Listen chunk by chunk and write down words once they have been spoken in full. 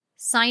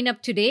Sign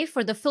up today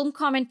for the Film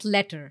Comment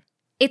Letter.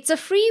 It's a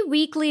free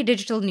weekly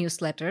digital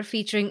newsletter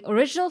featuring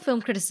original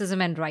film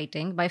criticism and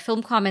writing by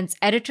Film Comment's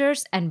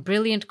editors and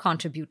brilliant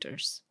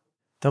contributors.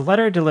 The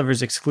letter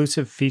delivers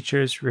exclusive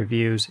features,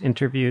 reviews,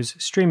 interviews,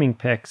 streaming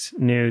picks,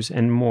 news,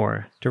 and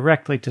more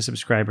directly to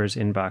subscribers'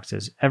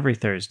 inboxes every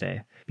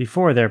Thursday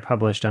before they're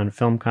published on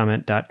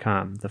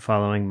filmcomment.com the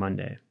following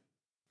Monday.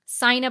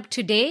 Sign up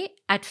today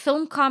at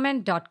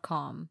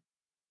filmcomment.com.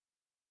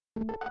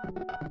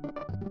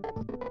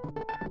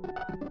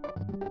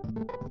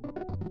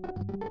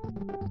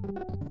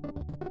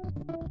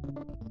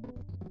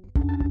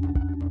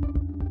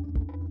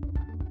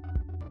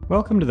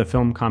 Welcome to the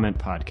Film Comment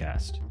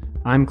Podcast.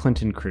 I'm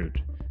Clinton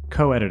Crute,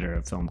 co-editor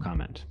of Film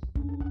Comment.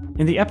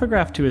 In the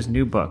epigraph to his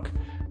new book,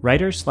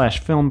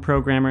 writer/film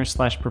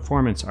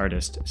programmer/performance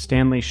artist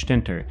Stanley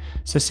Schtinter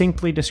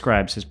succinctly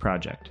describes his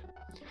project.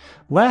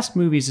 Last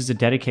Movies is a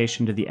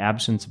dedication to the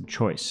absence of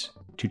choice,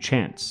 to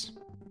chance.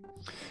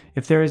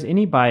 If there is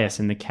any bias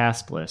in the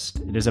cast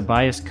list, it is a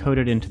bias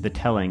coded into the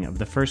telling of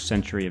the first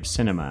century of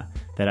cinema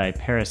that I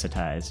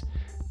parasitize.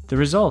 The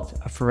result,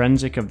 a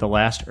forensic of the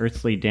last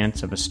earthly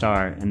dance of a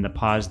star and the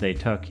pause they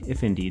took,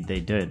 if indeed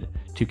they did,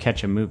 to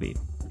catch a movie.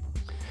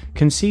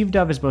 Conceived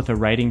of as both a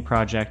writing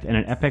project and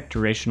an epic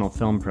durational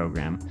film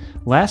program,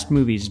 Last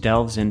Movies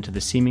delves into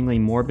the seemingly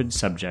morbid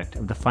subject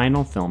of the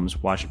final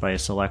films watched by a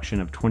selection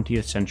of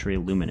 20th century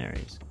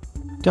luminaries.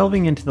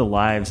 Delving into the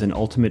lives and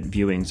ultimate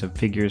viewings of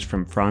figures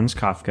from Franz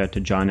Kafka to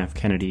John F.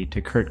 Kennedy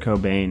to Kurt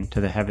Cobain to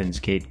the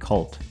Heaven's Gate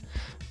cult,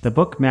 the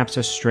book maps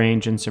a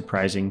strange and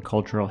surprising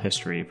cultural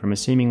history from a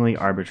seemingly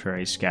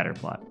arbitrary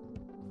scatterplot.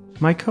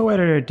 My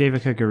co-editor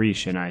Devika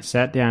Girish and I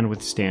sat down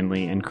with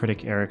Stanley and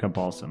critic Erika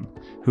Balsom,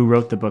 who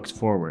wrote the book's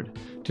foreword,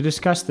 to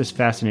discuss this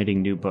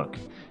fascinating new book,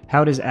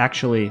 how it is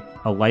actually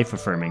a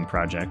life-affirming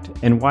project,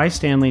 and why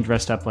Stanley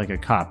dressed up like a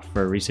cop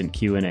for a recent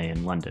Q&A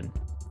in London.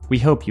 We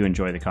hope you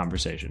enjoy the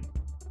conversation.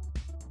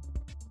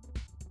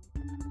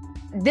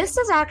 This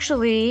is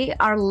actually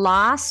our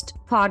last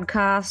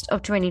podcast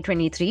of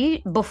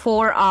 2023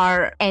 before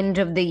our end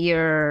of the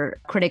year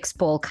critics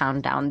poll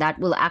countdown. That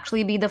will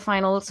actually be the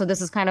final. So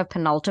this is kind of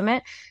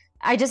penultimate.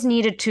 I just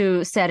needed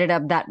to set it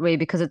up that way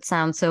because it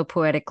sounds so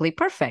poetically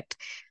perfect.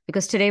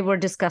 Because today we're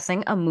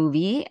discussing a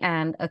movie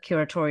and a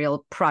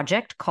curatorial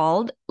project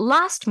called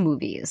Last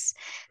Movies.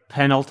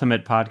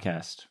 Penultimate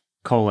podcast,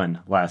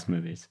 Last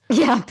Movies.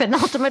 Yeah,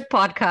 penultimate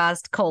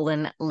podcast,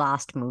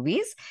 Last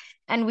Movies.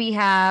 And we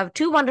have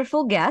two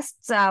wonderful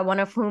guests, one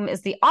of whom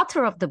is the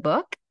author of the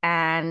book,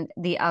 and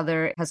the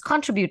other has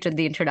contributed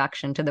the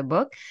introduction to the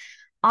book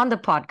on the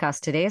podcast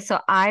today.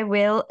 So I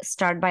will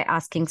start by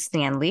asking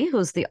Stanley,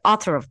 who's the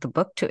author of the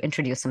book, to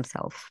introduce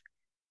himself.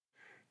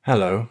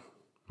 Hello,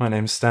 my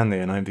name's Stanley,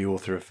 and I'm the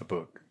author of the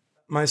book.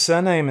 My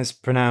surname is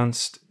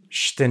pronounced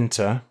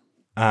Schtinter,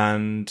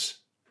 and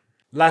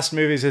Last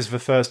Movies is the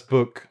first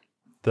book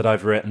that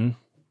I've written.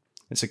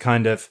 It's a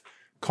kind of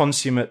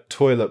consummate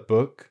toilet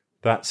book.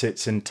 That's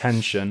its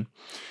intention.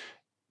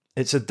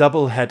 It's a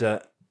double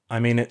header. I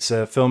mean, it's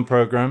a film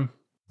program,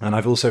 and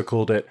I've also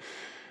called it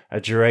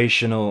a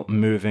durational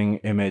moving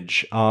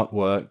image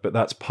artwork, but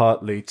that's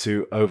partly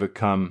to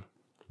overcome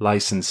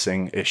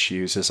licensing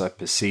issues as I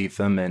perceive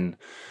them in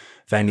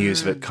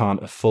venues that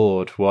can't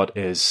afford what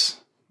is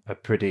a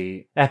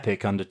pretty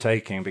epic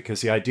undertaking,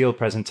 because the ideal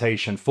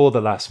presentation for the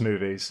Last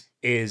Movies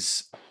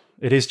is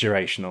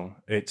durational.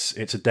 It's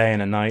a day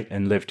and a night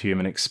in lived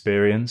human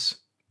experience.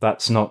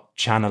 That's not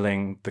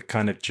channeling the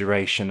kind of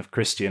duration of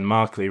Christian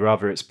Markley,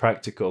 rather it's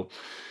practical.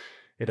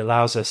 It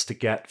allows us to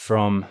get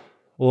from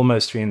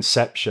almost the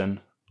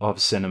inception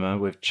of cinema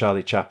with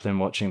Charlie Chaplin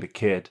watching The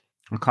Kid.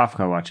 Or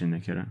Kafka watching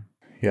The Kid.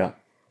 Yeah.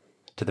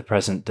 To the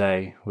present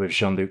day with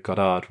Jean-Luc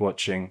Godard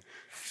watching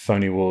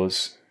Phony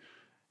Wars.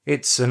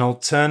 It's an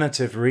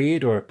alternative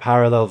read or a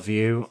parallel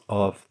view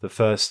of the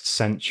first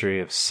century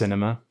of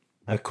cinema,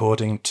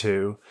 according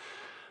to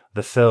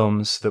the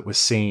films that were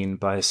seen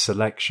by a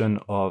selection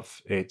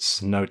of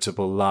its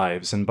notable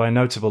lives. And by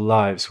notable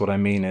lives, what I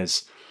mean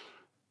is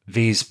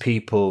these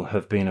people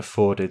have been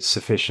afforded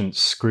sufficient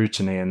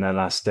scrutiny in their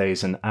last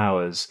days and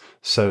hours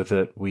so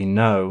that we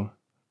know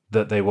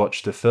that they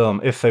watched the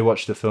film. If they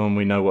watched the film,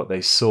 we know what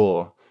they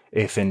saw,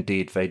 if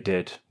indeed they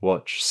did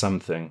watch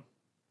something.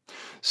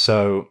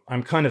 So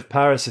I'm kind of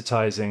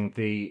parasitizing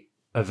the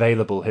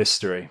available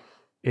history.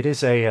 It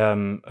is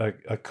a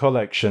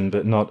collection,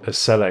 but not a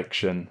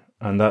selection.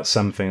 And that's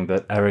something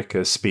that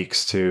Erika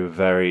speaks to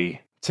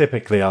very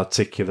typically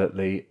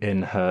articulately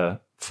in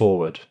her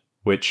foreword,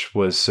 which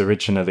was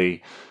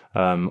originally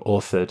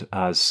authored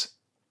as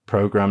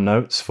program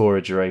notes for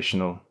a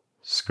durational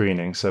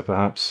screening. So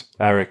perhaps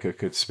Erika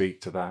could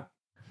speak to that.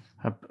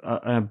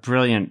 A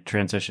brilliant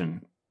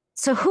transition.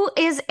 So who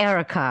is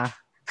Erika?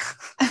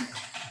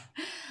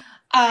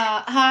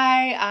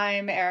 Hi,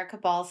 I'm Erika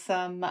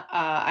Balsom.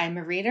 I'm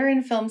a reader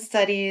in film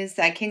studies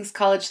at King's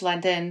College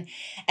London,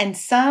 and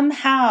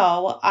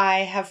somehow I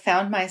have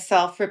found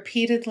myself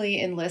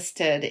repeatedly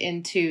enlisted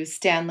into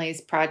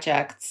Stanley's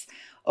projects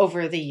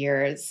over the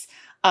years.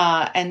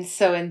 And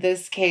so in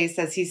this case,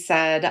 as he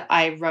said,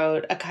 I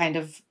wrote a kind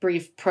of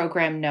brief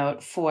program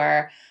note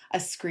for a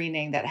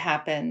screening that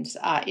happened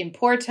in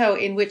Porto,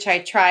 in which I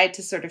tried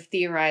to sort of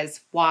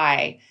theorize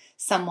why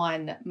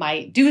someone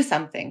might do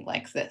something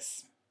like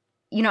this.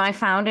 I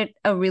found it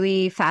a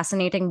really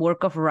fascinating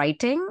work of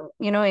writing,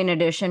 in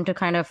addition to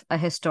kind of a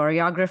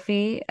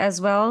historiography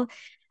as well.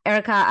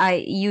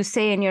 Erika, you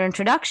say in your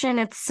introduction,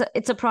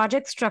 it's a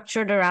project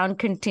structured around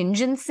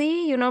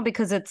contingency,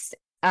 because it's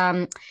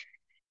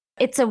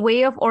a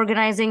way of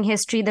organizing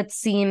history that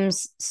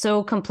seems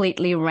so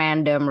completely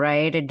random,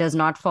 right? It does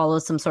not follow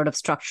some sort of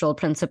structural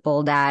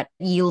principle that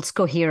yields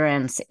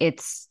coherence.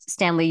 It's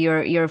Stanley,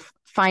 you're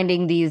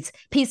finding these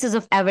pieces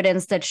of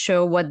evidence that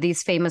show what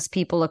these famous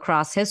people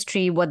across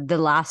history, what the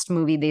last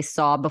movie they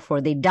saw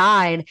before they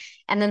died,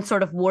 and then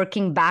sort of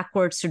working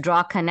backwards to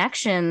draw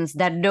connections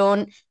that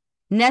don't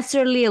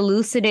necessarily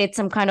elucidate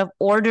some kind of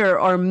order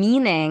or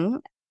meaning,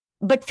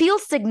 but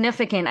feels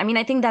significant. I mean,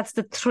 I think that's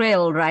the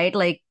thrill, right?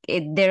 Like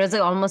there is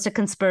almost a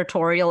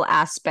conspiratorial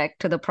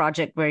aspect to the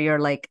project where you're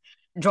like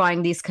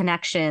drawing these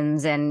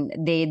connections, and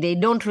they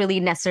don't really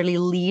necessarily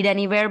lead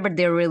anywhere, but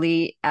they're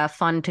really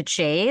fun to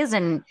chase.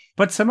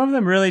 But some of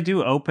them really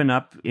do open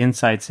up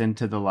insights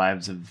into the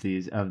lives of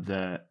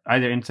either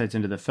insights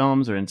into the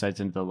films or insights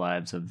into the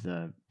lives of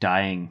the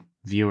dying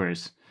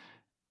viewers.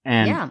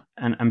 And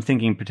I'm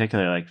thinking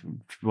particularly, like,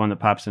 one that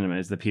pops into me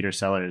is the Peter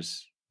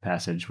Sellers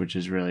passage, which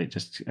is really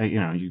just,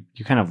 you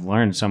kind of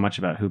learn so much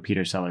about who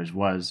Peter Sellers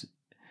was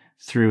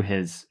through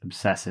his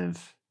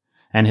obsessions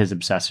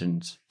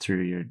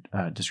through your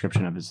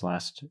description of his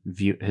last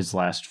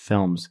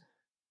films.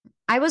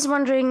 I was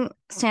wondering,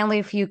 Stanley,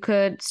 if you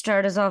could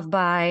start us off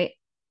by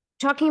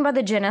talking about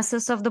the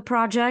genesis of the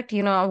project,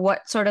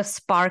 what sort of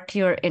sparked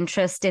your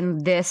interest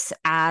in this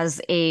as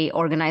a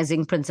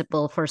organizing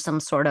principle for some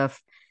sort of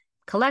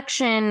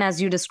collection,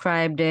 as you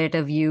described it,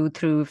 a view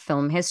through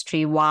film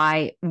history.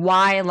 Why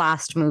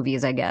last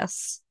movies, I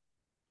guess?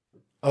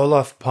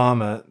 Olof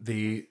Palme,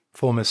 the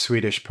former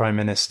Swedish Prime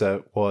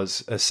Minister,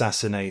 was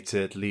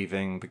assassinated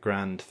leaving the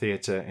Grand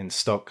Theatre in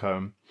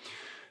Stockholm.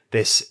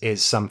 This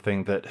is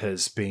something that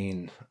has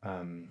been,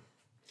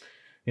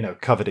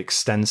 covered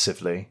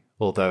extensively,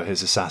 although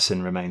his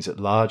assassin remains at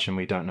large and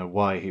we don't know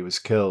why he was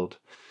killed.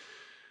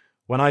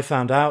 When I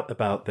found out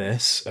about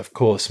this, of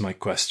course, my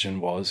question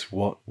was,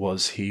 what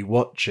was he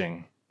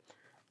watching?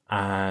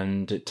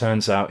 And it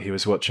turns out he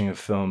was watching a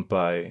film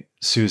by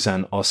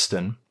Suzanne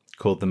Osten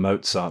called The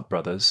Mozart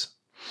Brothers.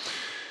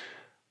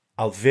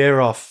 I'll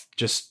veer off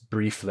just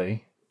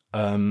briefly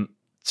to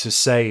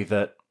say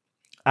that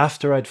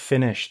after I'd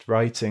finished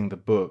writing the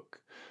book,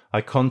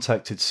 I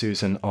contacted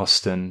Susan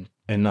Osten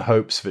in the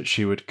hopes that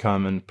she would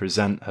come and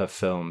present her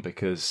film,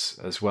 because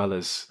as well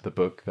as the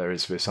book, there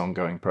is this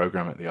ongoing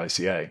program at the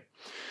ICA.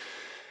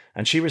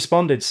 And she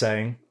responded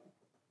saying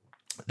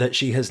that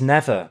she's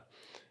never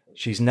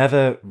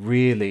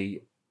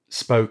really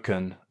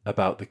spoken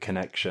about the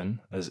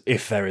connection, as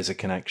if there is a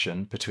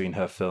connection between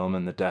her film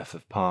and the death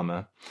of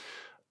Palme,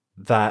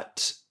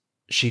 that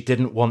she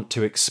didn't want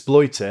to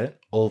exploit it,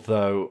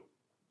 although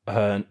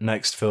her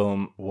next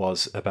film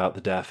was about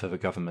the death of a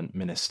government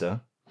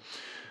minister.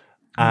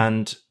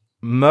 And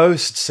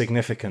most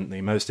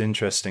significantly, most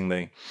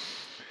interestingly,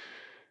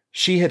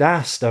 she had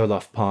asked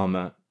Olof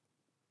Palme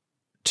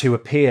to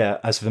appear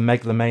as the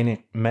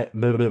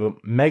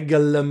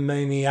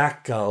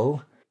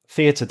megalomaniacal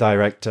theatre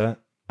director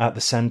at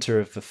the centre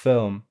of the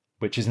film,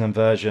 which is an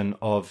inversion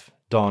of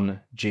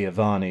Don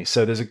Giovanni.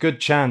 So there's a good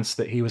chance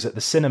that he was at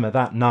the cinema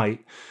that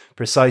night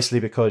precisely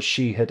because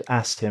she had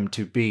asked him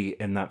to be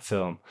in that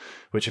film,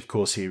 which of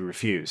course he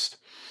refused.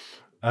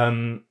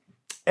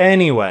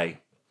 Anyway,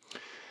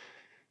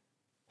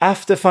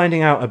 after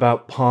finding out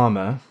about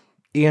Palme,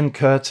 Ian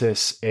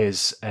Curtis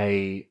is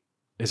a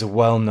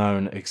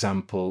well-known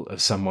example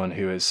of someone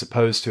who is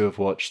supposed to have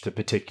watched a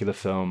particular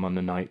film on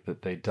the night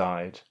that they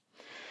died.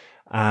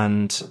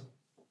 And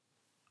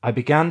I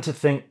began to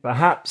think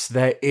perhaps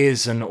there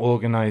is an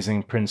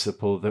organizing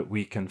principle that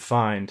we can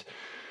find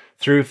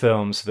through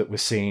films that were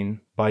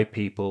seen by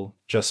people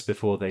just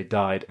before they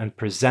died and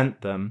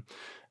present them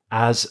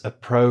as a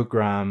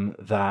program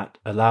that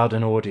allowed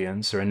an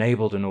audience or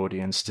enabled an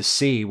audience to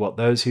see what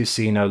those who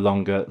see no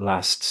longer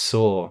last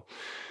saw.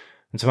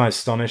 And to my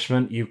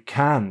astonishment, you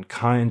can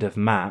kind of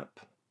map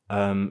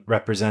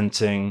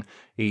representing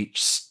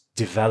each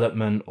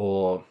development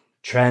or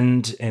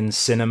trend in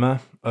cinema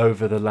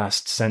over the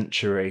last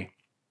century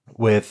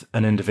with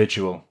an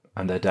individual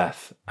and their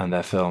death and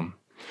their film.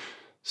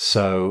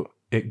 So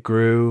it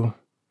grew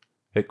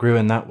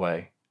in that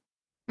way.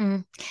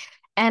 Mm.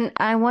 And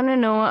I want to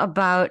know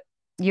about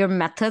your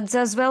methods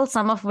as well,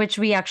 some of which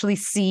we actually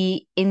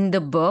see in the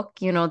book,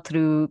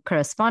 through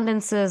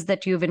correspondences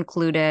that you've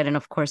included. And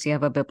of course, you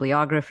have a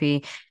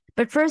bibliography.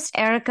 But first,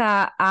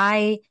 Erika,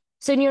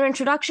 so in your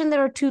introduction,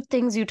 there are two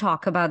things you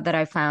talk about that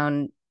I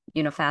found,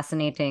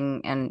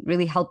 fascinating and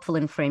really helpful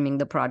in framing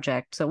the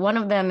project. So one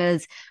of them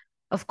is,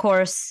 of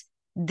course,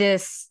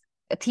 this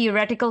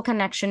theoretical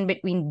connection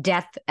between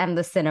death and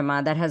the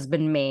cinema that has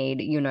been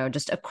made,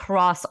 just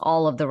across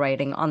all of the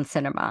writing on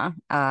cinema.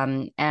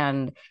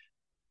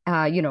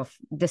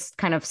 This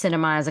kind of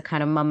cinema as a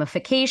kind of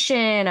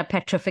mummification, a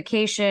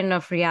petrification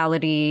of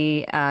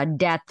reality,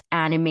 death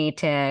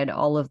animated,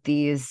 all of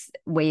these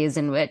ways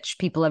in which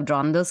people have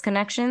drawn those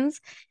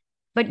connections.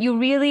 But you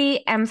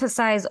really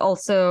emphasize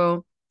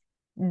also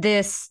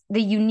the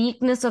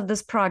uniqueness of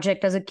this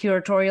project as a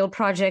curatorial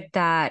project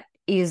that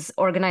is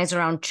organized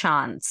around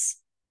chance.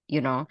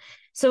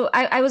 So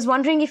I was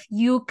wondering if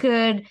you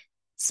could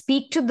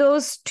speak to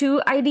those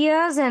two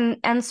ideas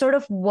and sort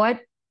of what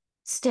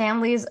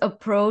Stanley's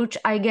approach,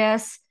 I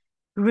guess,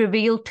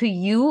 revealed to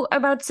you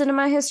about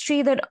cinema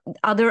history that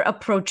other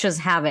approaches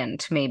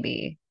haven't,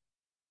 maybe.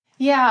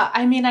 Yeah,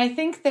 I mean, I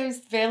think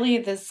there's really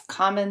this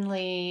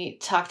commonly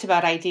talked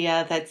about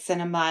idea that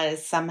cinema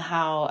is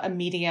somehow a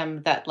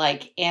medium that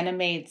like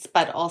animates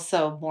but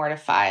also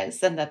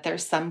mortifies, and that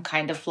there's some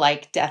kind of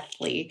like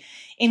deathly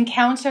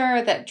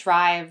encounter that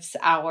drives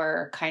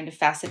our kind of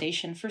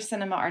fascination for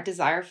cinema, our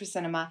desire for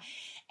cinema.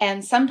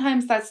 And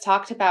sometimes that's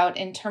talked about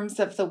in terms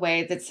of the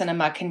way that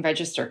cinema can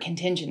register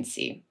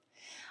contingency.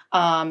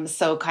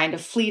 So kind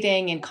of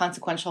fleeting,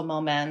 inconsequential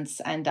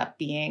moments end up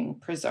being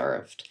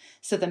preserved.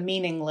 So the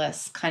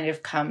meaningless kind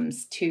of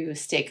comes to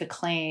stake a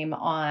claim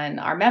on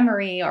our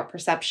memory or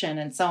perception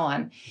and so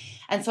on.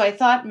 And so I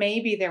thought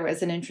maybe there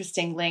was an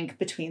interesting link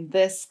between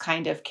this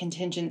kind of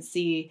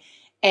contingency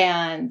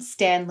and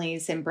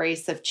Stanley's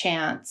embrace of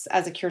chance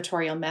as a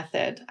curatorial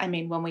method. I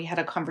mean, when we had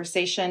a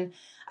conversation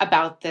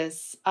about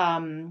this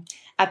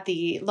at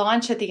the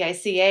launch at the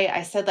ICA,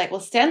 I said, like,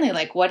 well, Stanley,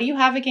 like, what do you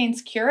have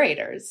against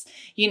curators?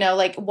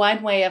 Like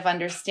one way of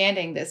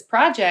understanding this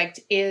project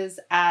is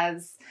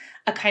as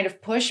a kind of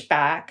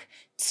pushback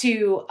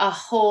to a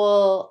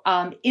whole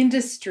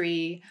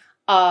industry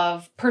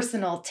of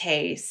personal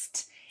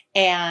taste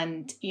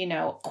and,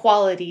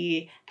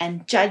 quality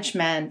and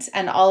judgment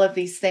and all of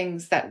these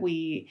things that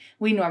we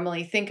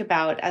normally think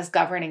about as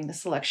governing the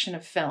selection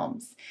of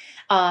films.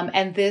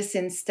 And this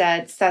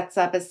instead sets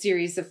up a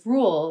series of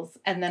rules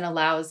and then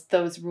allows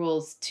those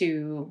rules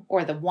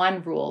or the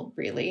one rule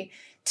really,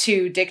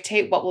 to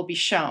dictate what will be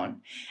shown.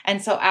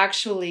 And so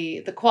actually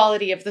the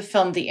quality of the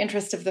film, the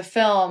interest of the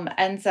film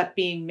ends up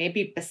being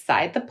maybe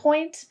beside the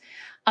point.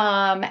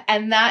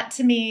 And that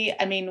to me,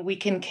 I mean, we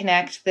can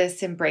connect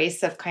this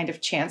embrace of kind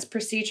of chance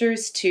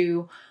procedures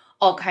to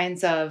all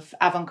kinds of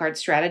avant-garde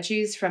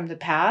strategies from the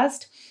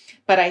past.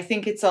 But I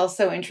think it's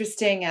also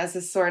interesting as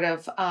a sort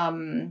of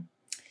a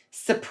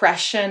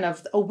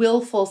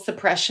willful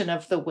suppression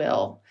of the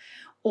will,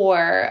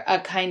 or a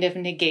kind of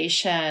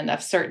negation of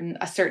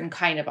a certain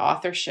kind of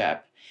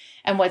authorship.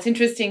 And what's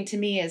interesting to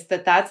me is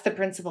that that's the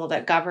principle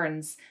that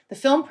governs the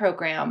film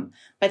program.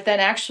 But then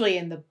actually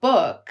in the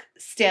book,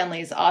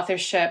 Stanley's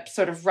authorship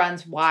sort of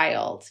runs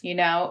wild.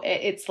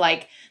 It's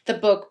like the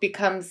book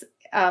becomes,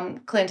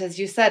 Clint, as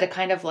you said, a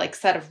kind of like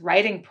set of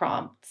writing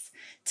prompts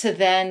to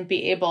then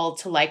be able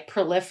to like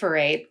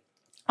proliferate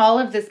all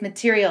of this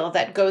material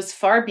that goes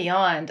far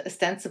beyond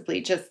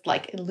ostensibly just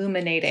like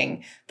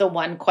illuminating the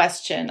one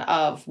question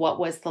of what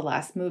was the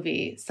last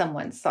movie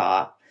someone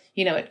saw.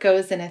 It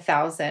goes in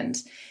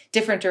 1,000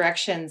 different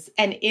directions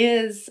and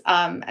is,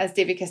 as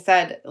Devika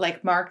said,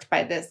 like marked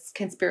by this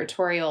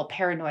conspiratorial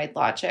paranoid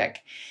logic.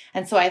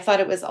 And so I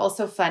thought it was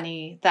also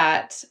funny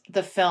that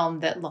the film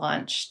that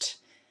launched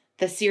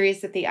the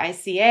series at the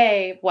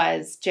ICA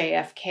was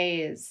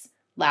JFK's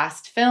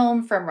last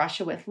film, From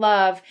Russia with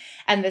Love.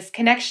 And this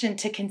connection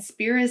to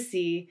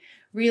conspiracy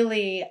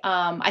really,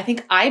 I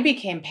think I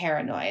became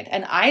paranoid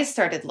and I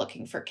started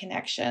looking for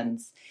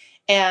connections.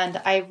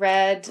 And I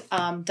read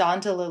Don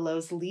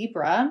DeLillo's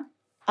Libra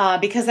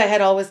because I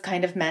had always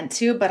kind of meant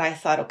to, but I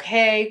thought,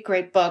 okay,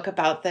 great book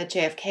about the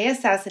JFK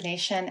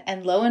assassination.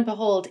 And lo and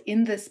behold,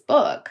 in this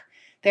book,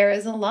 there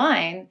is a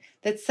line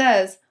that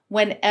says,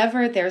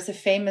 whenever there's a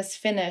famous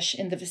finish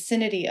in the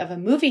vicinity of a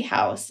movie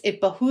house,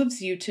 it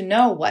behooves you to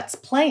know what's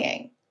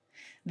playing.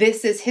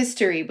 This is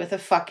history with a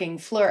fucking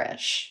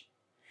flourish.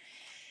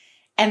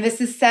 And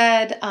this is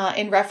said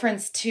in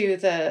reference to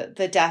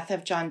the death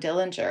of John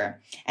Dillinger.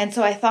 And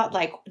so I thought,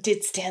 like,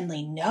 did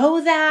Stanley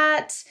know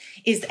that?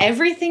 Is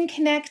everything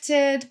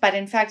connected? But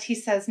in fact, he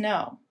says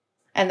no.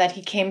 And that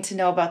he came to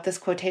know about this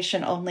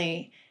quotation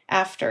only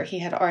after he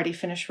had already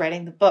finished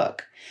writing the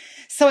book.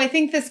 So I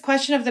think this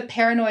question of the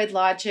paranoid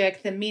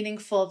logic, the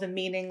meaningful, the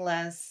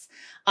meaningless,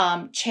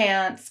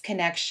 chance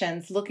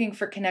connections, looking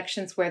for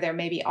connections where there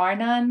maybe are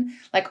none,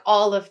 like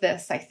all of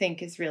this, I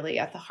think, is really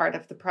at the heart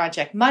of the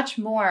project, much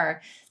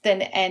more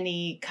than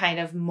any kind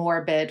of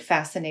morbid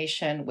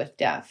fascination with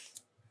death.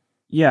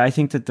 Yeah, I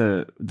think that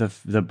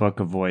the book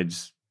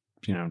avoids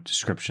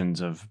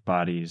descriptions of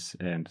bodies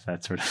and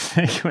that sort of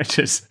thing, which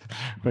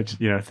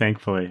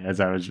thankfully, as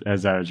I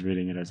was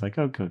reading it, I was like,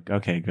 oh, good,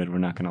 okay, good. We're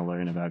not going to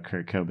learn about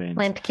Kurt Cobain.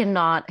 Clint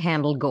cannot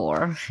handle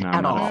gore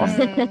at all.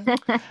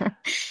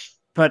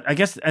 But I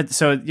guess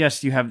so.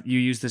 Yes, you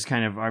use this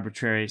kind of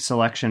arbitrary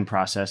selection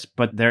process,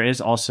 but there is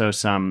also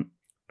some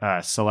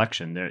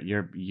selection. There,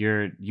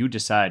 you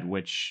decide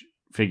which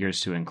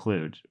figures to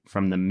include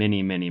from the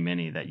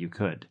many that you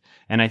could.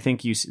 And I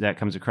think that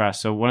comes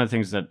across. So one of the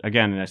things that,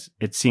 again,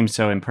 it seems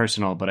so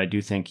impersonal, but I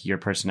do think your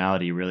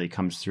personality really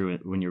comes through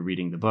it when you're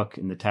reading the book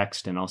in the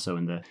text and also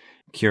in the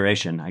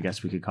curation, I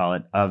guess we could call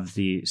it, of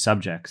the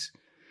subjects.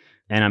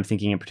 And I'm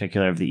thinking in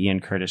particular of the Ian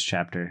Curtis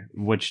chapter,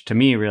 which to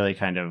me really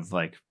kind of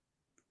like,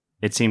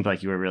 it seemed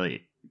like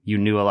you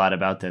knew a lot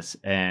about this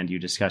and you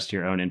discussed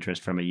your own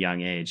interest from a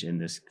young age in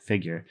this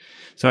figure.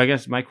 So I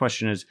guess my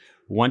question is,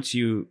 once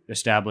you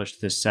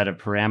established this set of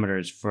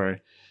parameters for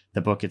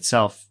the book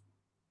itself,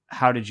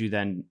 how did you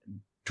then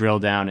drill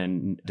down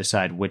and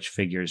decide which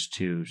figures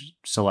to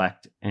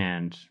select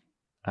and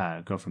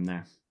go from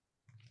there?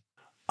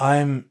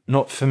 I'm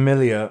not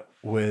familiar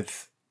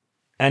with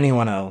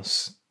anyone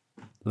else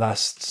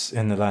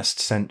in the last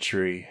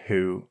century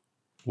who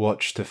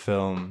watched a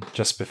film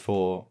just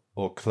before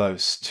or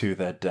close to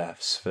their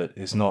deaths that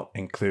is not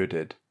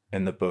included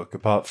in the book,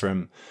 apart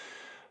from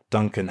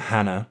Duncan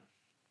Hannah,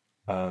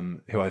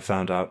 who I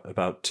found out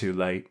about too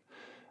late,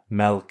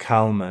 Mel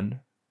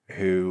Kalman,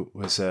 who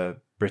was a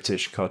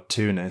British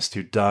cartoonist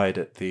who died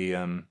at the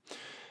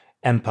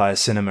Empire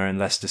Cinema in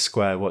Leicester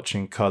Square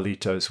watching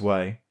Carlito's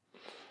Way.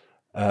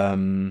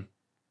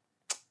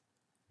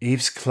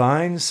 Yves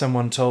Klein,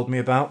 someone told me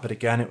about, but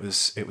again, it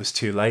was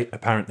too late.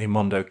 Apparently,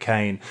 Mondo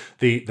Cane,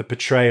 the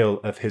betrayal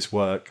of his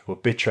work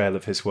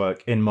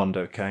in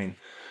Mondo Cane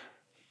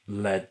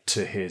led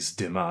to his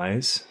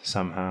demise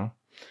somehow.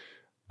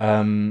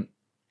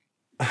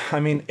 I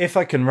mean, if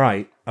I can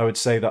write, I would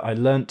say that I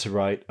learnt to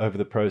write over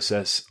the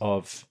process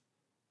of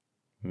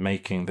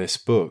making this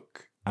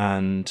book,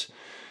 and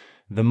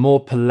the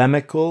more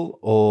polemical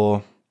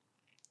or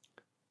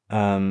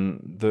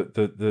the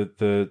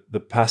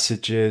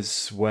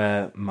passages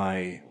where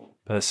my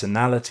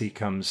personality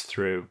comes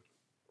through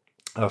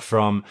are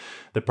from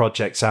the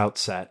project's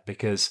outset,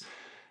 because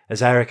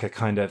as Erika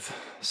kind of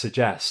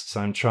suggests,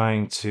 I'm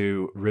trying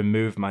to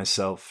remove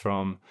myself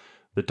from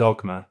the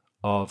dogma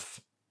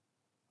of,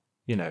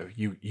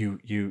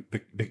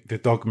 the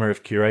dogma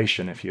of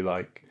curation, if you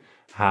like,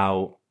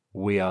 how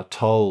we are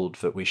told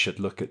that we should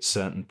look at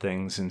certain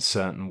things in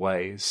certain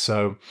ways.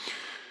 So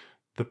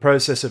the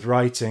process of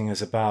writing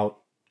is about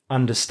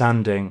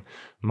understanding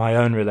my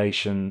own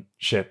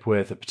relationship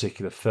with a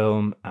particular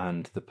film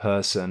and the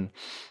person.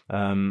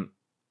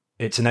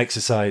 It's an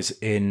exercise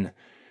in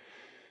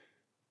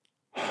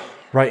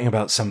writing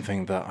about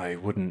something that I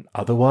wouldn't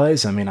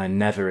otherwise. I mean, I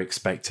never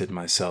expected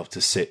myself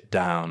to sit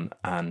down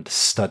and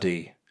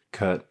study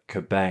Kurt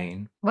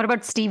Cobain. What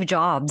about Steve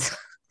Jobs?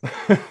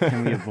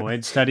 Can we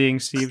avoid studying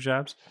Steve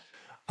Jobs?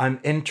 I'm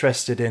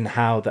interested in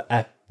how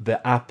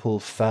the apple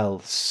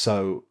fell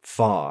so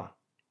far,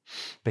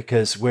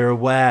 because we're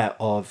aware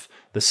of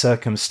the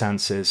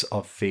circumstances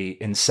of the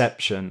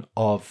inception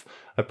of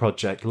a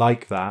project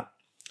like that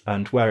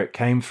and where it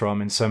came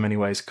from in so many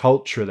ways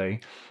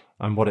culturally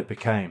and what it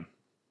became.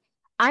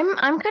 I'm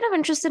kind of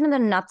interested in the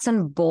nuts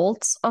and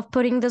bolts of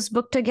putting this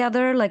book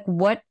together. Like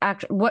what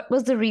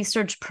was the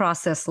research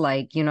process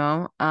like,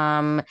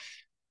 how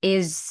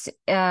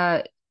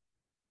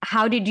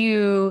did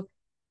you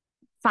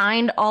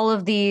find all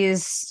of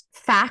these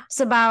facts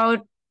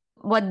about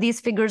what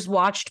these figures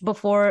watched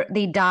before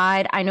they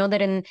died? I know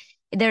that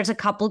there's a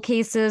couple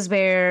cases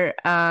where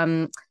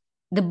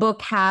the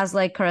book has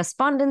like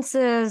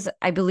correspondences.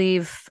 I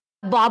believe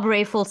Bob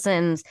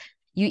Rafelson's,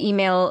 you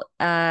email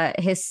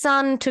his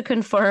son to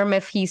confirm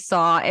if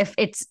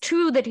it's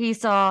true that he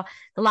saw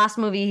the last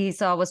movie he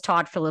saw was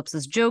Todd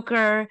Phillips's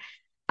Joker.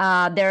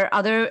 There are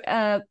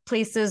other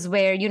places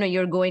where,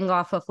 you're going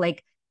off of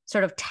like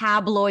sort of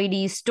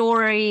tabloidy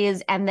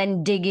stories and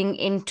then digging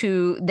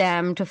into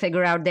them to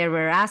figure out their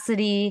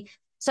veracity.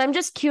 So I'm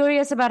just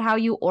curious about how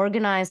you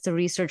organized the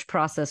research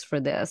process for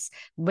this,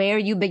 where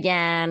you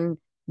began,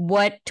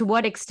 to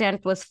what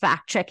extent was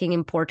fact checking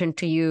important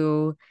to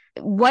you?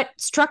 What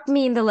struck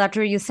me in the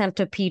letter you sent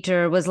to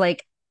Peter was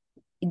like,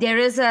 there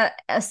is a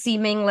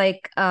seeming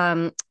like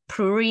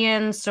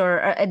prurience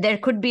or there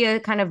could be a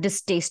kind of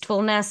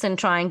distastefulness in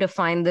trying to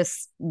find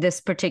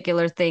this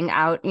particular thing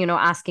out,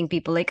 asking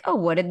people like, oh,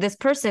 what did this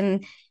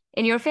person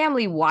in your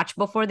family watch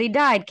before they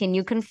died? Can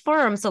you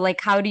confirm? So like,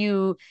 how do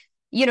you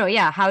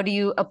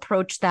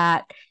approach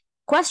that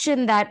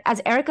question that,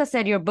 as Erika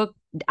said, your book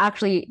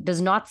actually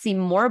does not seem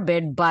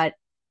morbid, but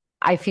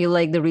I feel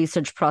like the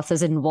research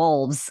process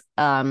involves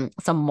some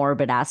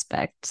morbid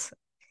aspects.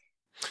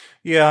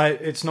 Yeah,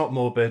 it's not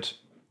morbid.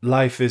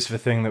 Life is the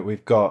thing that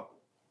we've got,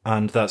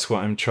 and that's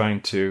what I'm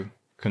trying to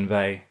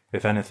convey,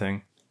 if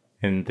anything,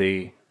 in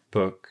the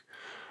book.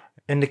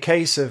 In the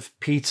case of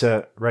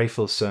Peter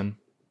Rafelson,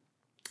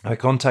 I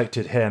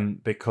contacted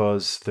him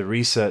because the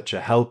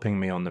researcher helping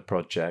me on the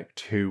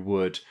project, who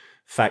would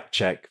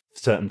fact-check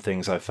certain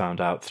things I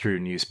found out through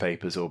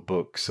newspapers or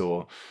books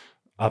or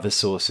other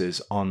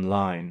sources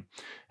online,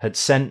 had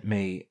sent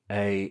me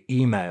an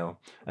email,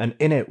 and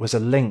in it was a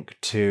link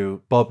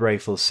to Bob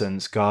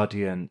Rafelson's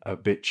Guardian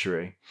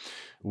obituary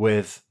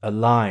with a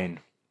line,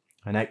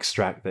 an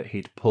extract that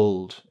he'd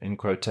pulled in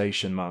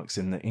quotation marks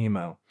in the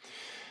email.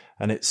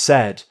 And it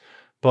said,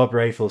 Bob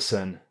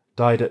Rafelson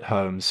died at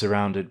home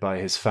surrounded by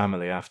his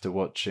family after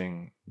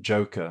watching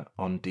Joker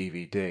on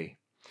DVD.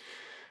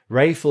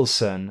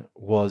 Rafelson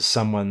was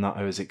someone that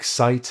I was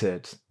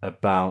excited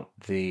about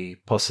the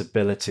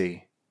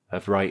possibility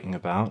of writing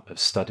about, of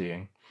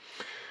studying.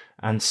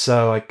 And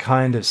so I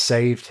kind of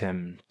saved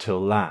him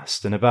till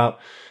last. And about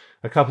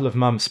a couple of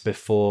months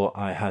before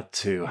I had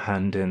to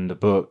hand in the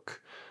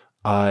book,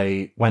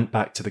 I went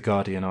back to the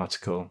Guardian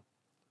article,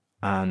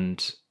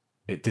 and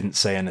it didn't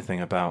say anything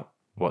about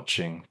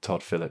watching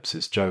Todd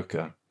Phillips's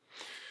Joker.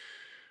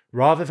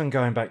 Rather than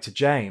going back to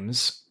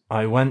James,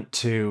 I went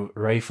to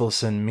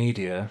Rafelson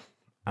Media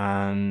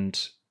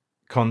and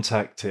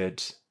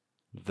contacted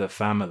the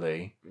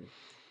family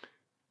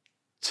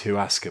to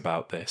ask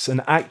about this,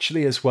 and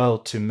actually as well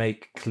to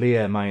make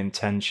clear my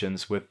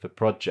intentions with the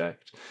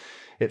project.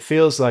 It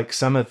feels like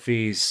some of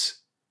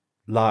these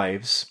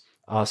lives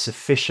are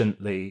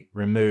sufficiently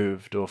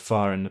removed or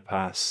far in the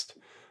past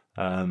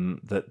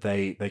that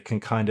they can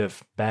kind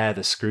of bear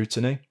the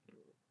scrutiny.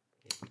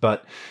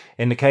 But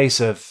in the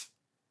case of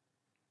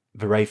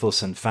the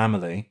Rafelson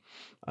family,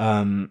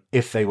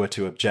 if they were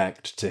to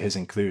object to his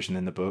inclusion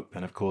in the book,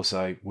 then of course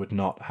I would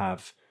not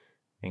have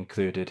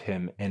included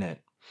him in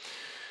it.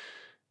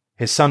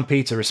 His son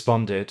Peter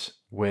responded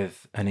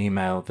with an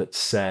email that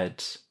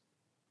said,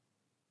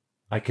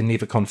 "I can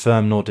neither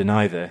confirm nor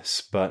deny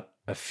this, but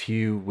a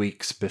few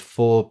weeks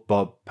before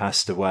Bob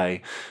passed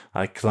away,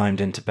 I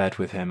climbed into bed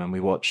with him and we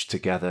watched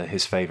together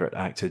his favourite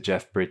actor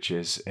Jeff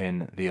Bridges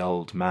in The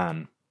Old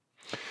Man.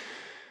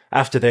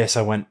 After this,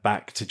 I went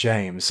back to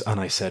James and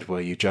I said, 'Were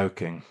you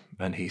joking?'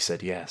 And he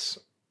said, 'Yes.'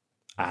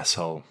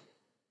 Asshole."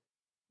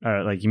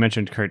 Like you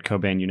mentioned Kurt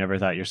Cobain, you never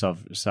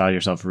saw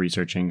yourself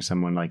researching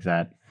someone like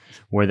that.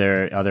 Were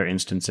there other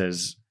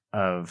instances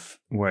of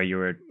where you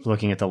were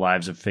looking at the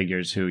lives of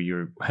figures who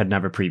you had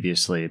never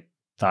previously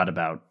thought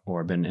about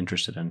or been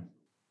interested in?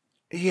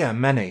 Yeah,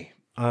 many.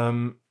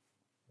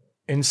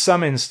 In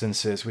some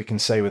instances, we can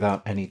say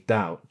without any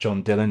doubt,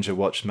 John Dillinger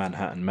watched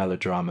Manhattan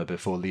Melodrama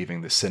before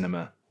leaving the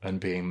cinema and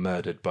being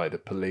murdered by the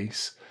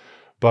police.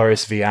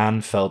 Boris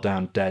Vian fell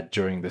down dead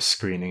during the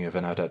screening of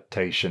an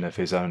adaptation of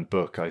his own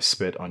book, I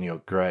Spit on Your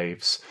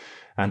Graves.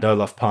 And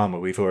Olaf Palme,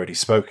 we've already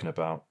spoken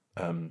about,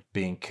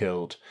 being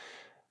killed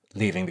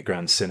leaving the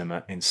Grand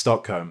Cinema in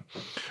Stockholm.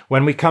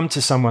 When we come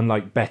to someone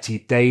like Betty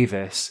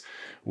Davis,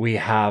 we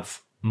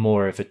have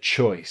more of a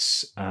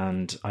choice,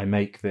 and I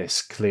make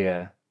this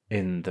clear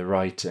in the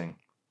writing.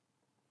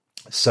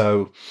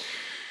 So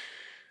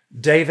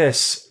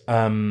Davis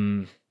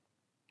attended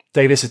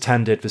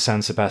the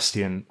San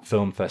Sebastian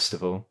Film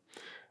Festival,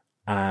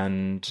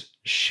 and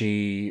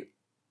she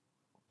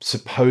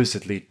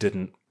supposedly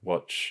didn't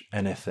watch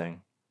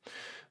anything.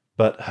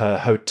 But her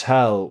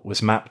hotel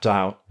was mapped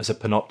out as a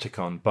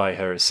panopticon by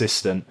her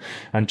assistant,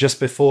 and just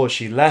before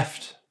she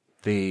left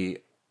the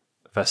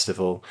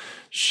festival,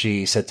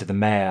 she said to the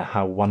mayor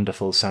how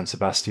wonderful San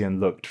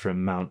Sebastian looked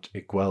from Mount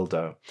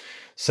Igueldo.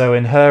 So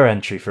in her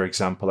entry, for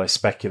example, I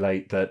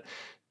speculate that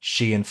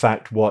she in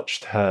fact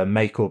watched her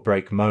make or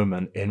break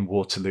moment in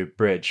Waterloo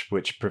Bridge,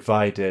 which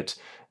provided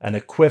an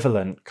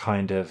equivalent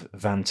kind of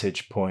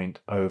vantage point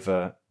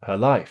over her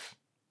life.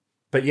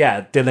 But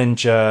yeah,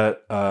 Dillinger,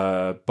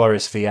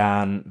 Boris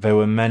Vian, there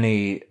were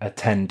many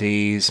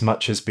attendees.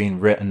 Much has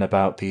been written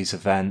about these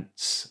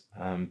events,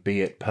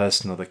 be it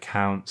personal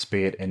accounts,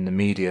 be it in the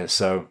media.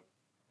 So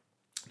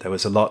there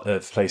was a lot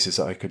of places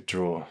that I could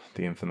draw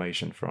the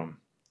information from.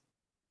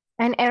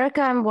 And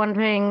Erika, I'm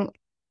wondering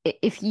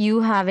if you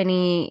have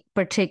any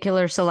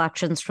particular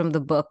selections from the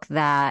book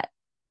that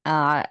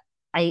I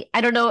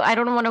don't know, I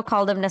don't want to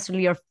call them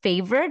necessarily your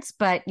favorites,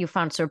 but you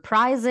found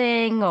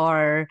surprising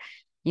or,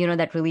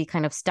 that really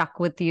kind of stuck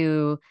with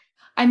you.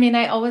 I mean,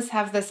 I always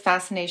have this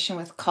fascination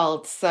with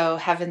cults, so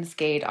Heaven's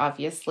Gate,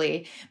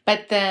 obviously,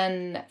 but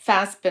then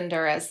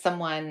Fassbinder as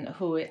someone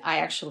who I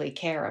actually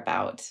care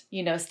about.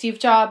 Steve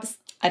Jobs,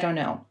 I don't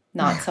know,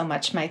 not so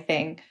much my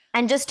thing.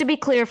 And just to be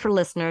clear for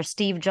listeners,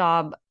 Steve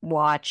Jobs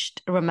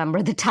watched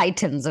Remember the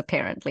Titans,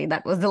 apparently.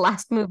 That was the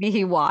last movie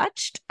he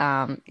watched.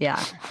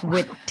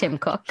 With Tim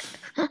Cook.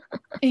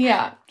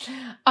 Yeah.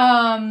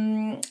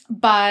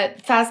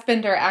 But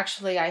Fassbinder,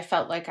 actually, I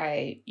felt like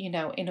I, in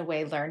a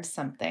way learned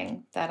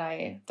something that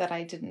I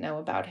didn't know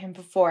about him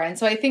before. And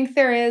so I think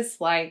there is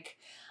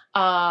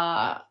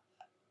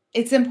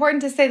it's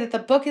important to say that the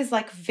book is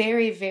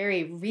very,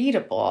 very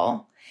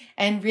readable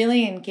and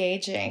really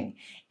engaging.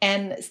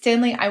 And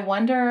Stanley, I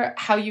wonder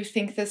how you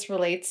think this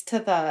relates to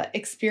the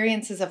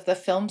experiences of the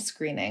film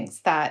screenings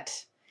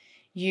that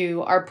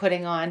you are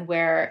putting on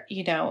where,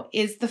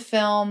 is the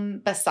film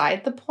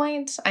beside the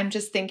point? I'm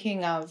just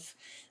thinking of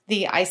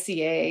the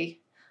ICA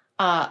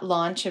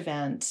launch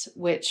event,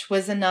 which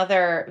was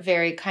another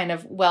very kind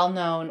of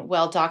well-known,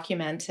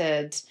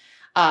 well-documented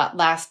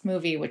last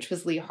movie, which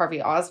was Lee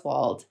Harvey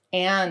Oswald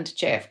and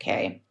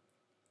JFK.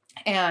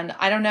 And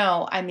I don't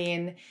know, I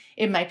mean,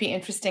 it might be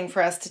interesting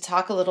for us to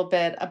talk a little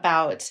bit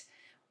about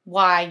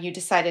why you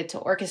decided to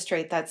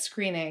orchestrate that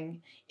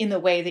screening in the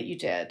way that you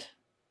did.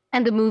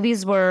 And the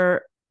movies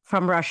were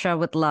From Russia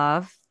with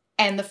Love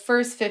and the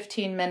first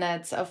 15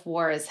 minutes of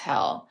War is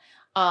Hell.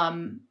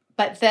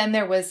 But then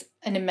there was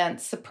an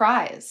immense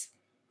surprise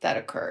that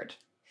occurred.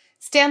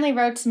 Stanley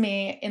wrote to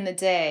me in the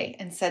day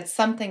and said,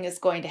 something is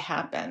going to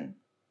happen.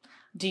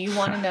 Do you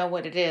want to know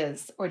what it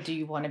is, or do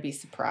you want to be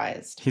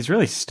surprised? He's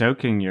really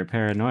stoking your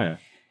paranoia.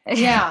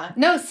 Yeah.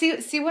 No,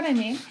 see what I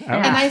mean? Oh.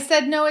 And I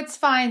said, no, it's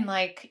fine.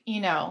 Like,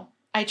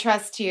 I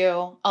trust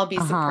you. I'll be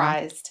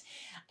surprised.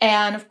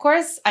 And of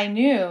course, I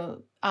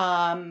knew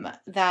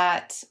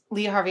that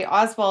Lee Harvey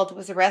Oswald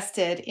was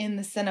arrested in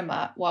the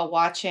cinema while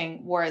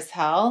watching War is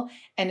Hell.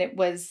 And it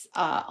was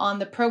on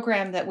the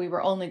program that we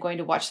were only going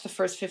to watch the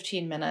first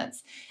 15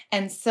 minutes.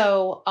 And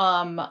so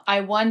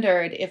I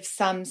wondered if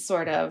some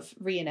sort of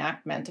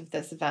reenactment of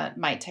this event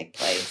might take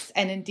place.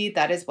 And indeed,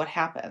 that is what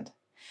happened.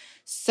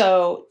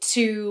 So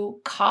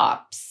 2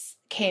 cops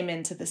came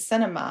into the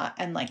cinema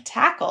and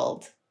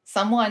tackled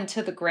someone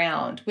to the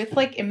ground with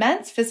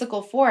immense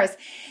physical force.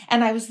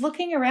 And I was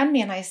looking around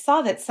me and I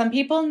saw that some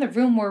people in the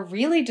room were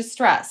really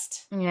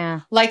distressed.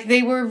 Yeah.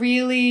 They were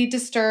really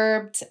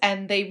disturbed,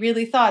 and they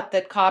really thought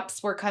that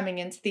cops were coming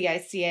into the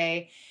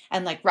ICA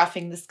and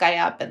roughing this guy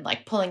up and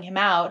pulling him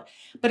out.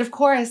 But of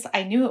course,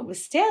 I knew it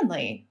was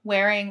Stanley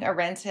wearing a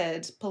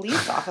rented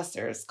police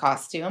officer's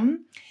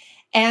costume.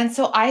 And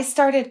so I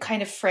started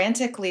kind of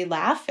frantically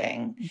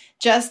laughing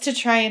just to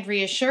try and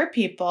reassure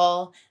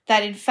people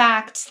that, in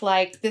fact,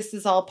 this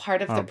is all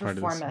part of the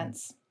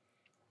performance.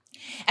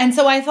 And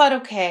so I thought,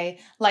 okay,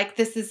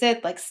 this is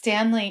it.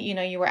 Stanley,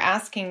 you were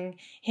asking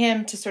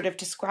him to sort of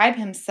describe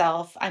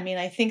himself. I mean,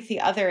 I think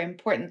the other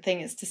important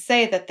thing is to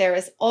say that there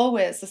is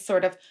always a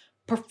sort of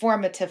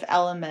performative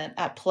element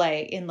at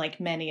play in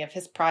many of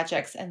his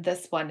projects. And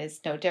this one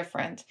is no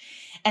different.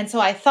 And so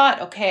I thought,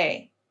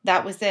 okay,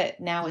 that was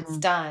it. Now it's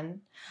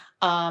done.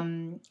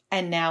 And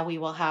now we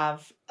will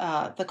have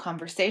the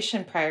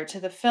conversation prior to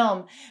the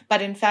film.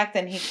 But in fact,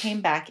 then he came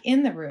back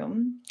in the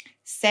room,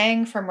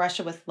 sang From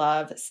Russia with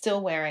Love, still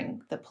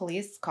wearing the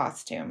police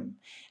costume,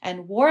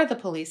 and wore the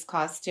police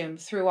costume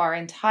through our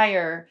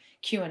entire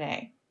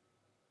Q&A,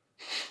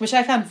 which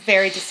I found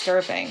very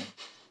disturbing.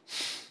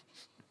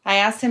 I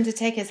asked him to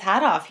take his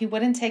hat off. He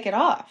wouldn't take it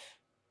off.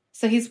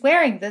 So he's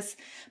wearing this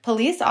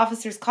police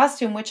officer's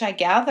costume, which I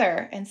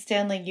gather, and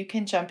Stanley, you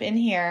can jump in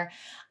here.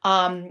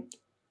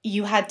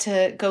 You had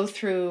to go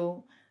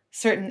through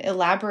certain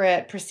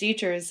elaborate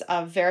procedures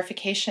of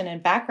verification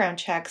and background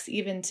checks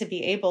even to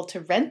be able to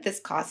rent this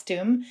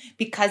costume,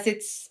 because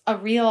it's a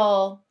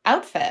real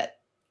outfit.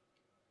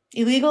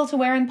 Illegal to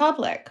wear in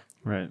public.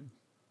 Right.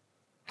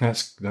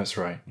 That's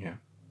right, yeah.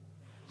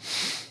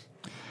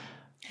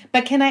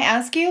 But can I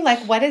ask you,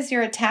 what is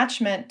your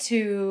attachment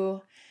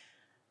to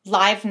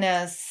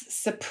liveness,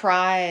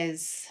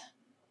 surprise?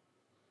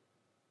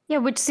 Yeah,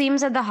 which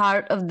seems at the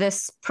heart of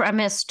this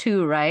premise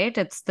too, right?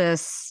 It's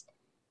this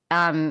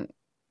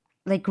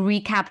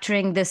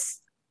recapturing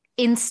this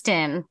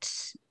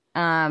instant,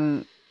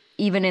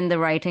 even in the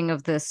writing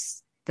of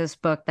this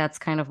book. That's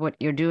kind of what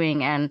you're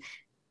doing. And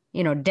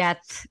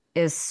death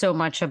is so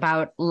much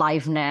about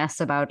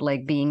liveness, about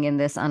being in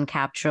this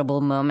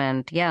uncapturable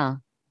moment. Yeah.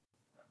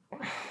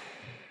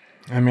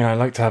 I mean, I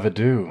like to have a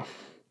do.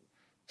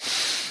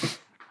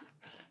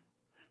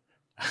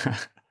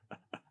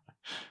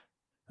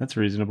 That's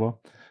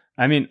reasonable.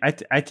 I mean,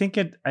 I think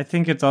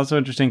it's also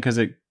interesting because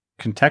it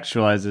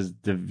contextualizes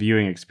the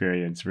viewing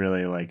experience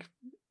really,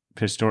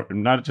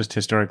 not just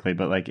historically,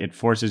 but it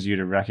forces you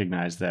to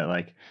recognize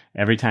that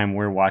every time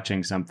we're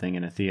watching something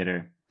in a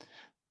theater,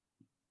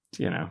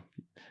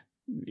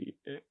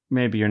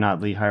 maybe you're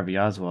not Lee Harvey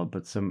Oswald,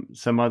 but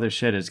some other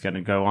shit is going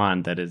to go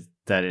on that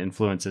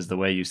influences the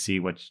way you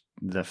see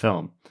the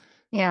film.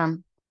 Yeah.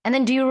 And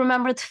then do you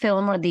remember the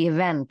film or the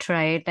event,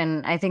 right?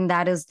 And I think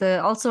that is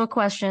also a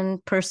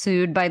question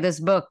pursued by this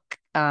book.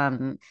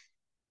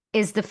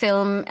 Is the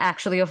film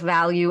actually of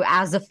value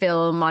as a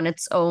film on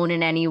its own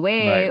in any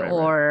way? Right.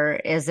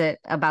 Or is it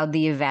about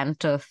the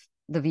event of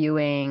the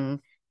viewing,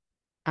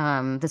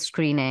 the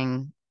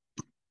screening?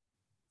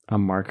 A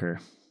marker.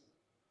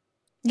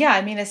 Yeah,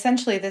 I mean,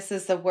 essentially, this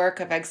is the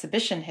work of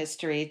exhibition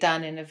history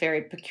done in a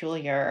very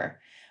peculiar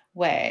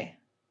way.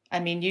 I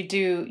mean, you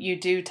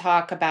do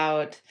talk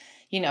about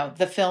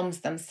the films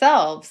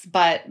themselves,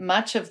 but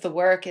much of the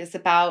work is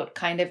about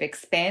kind of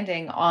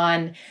expanding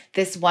on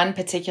this one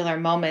particular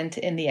moment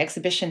in the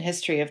exhibition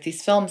history of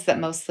these films that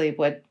mostly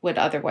would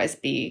otherwise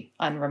be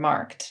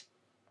unremarked.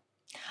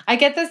 I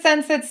get the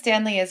sense that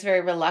Stanley is very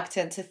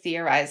reluctant to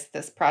theorize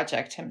this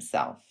project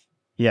himself.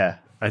 Yeah,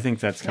 I think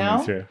that's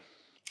coming through.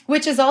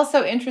 Which is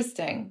also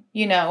interesting,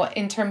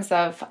 in terms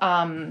of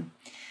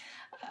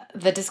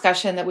the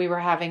discussion that we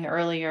were having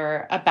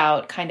earlier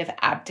about kind of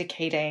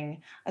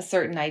abdicating a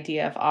certain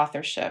idea of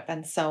authorship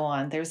and so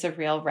on. There's a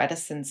real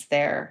reticence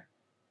there.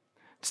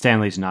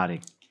 Stanley's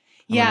nodding.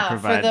 Yeah,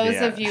 for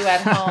those of you at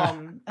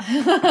home.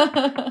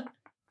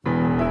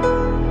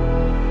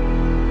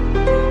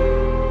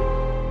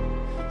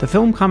 The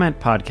Film Comment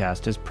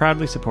Podcast is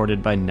proudly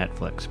supported by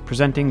Netflix,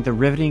 presenting the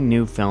riveting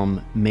new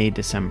film May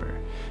December.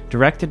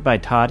 directed by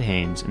Todd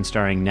Haynes and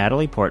starring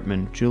Natalie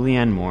Portman,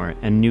 Julianne Moore,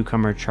 and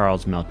newcomer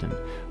Charles Melton,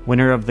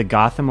 winner of the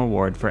Gotham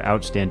Award for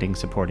Outstanding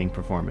Supporting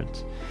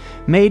Performance.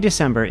 May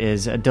December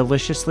is a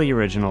deliciously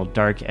original,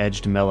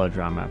 dark-edged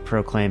melodrama,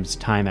 proclaims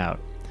Time Out,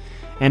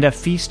 and a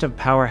feast of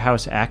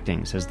powerhouse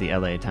acting, says the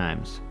LA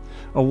Times.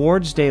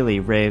 Awards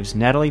Daily raves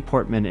Natalie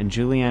Portman and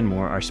Julianne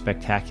Moore are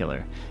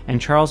spectacular, and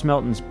Charles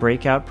Melton's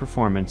breakout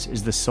performance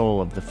is the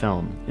soul of the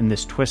film, in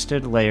this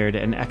twisted, layered,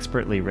 and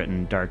expertly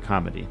written dark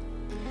comedy.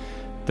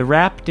 The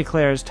Wrap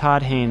declares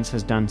Todd Haynes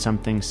has done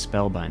something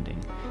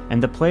spellbinding,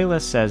 and the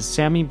playlist says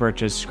Sammy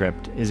Birch's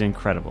script is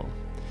incredible.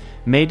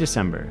 May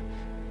December,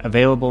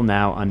 available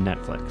now on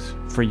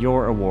Netflix, for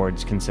your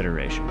awards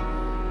consideration.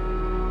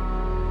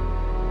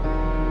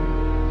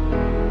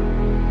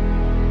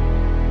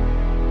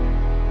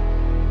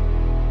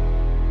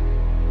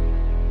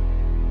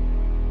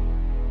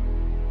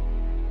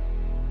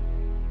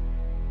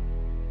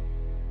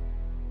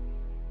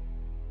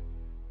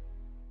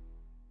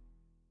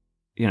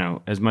 You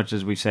know, as much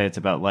as we say it's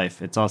about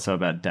life, it's also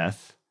about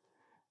death.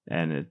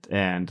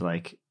 And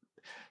like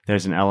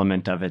there's an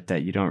element of it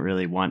that you don't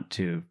really want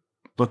to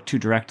look too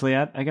directly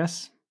at, I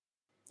guess.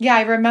 Yeah,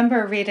 I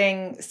remember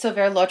reading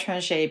Sauveur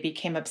L'Étranger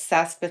became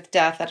obsessed with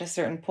death at a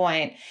certain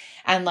point.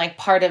 And like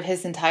part of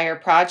his entire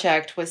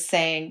project was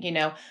saying, you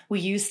know, we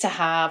used to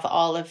have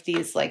all of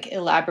these like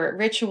elaborate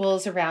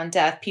rituals around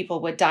death. People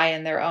would die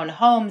in their own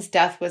homes.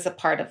 Death was a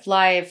part of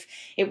life.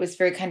 It was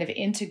very kind of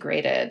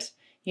integrated,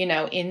 you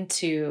know,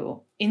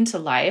 into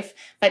life.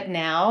 But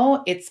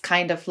now it's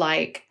kind of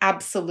like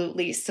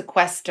absolutely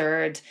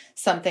sequestered,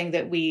 something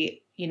that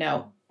we, you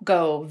know,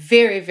 go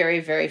very, very,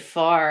 very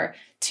far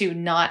to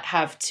not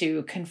have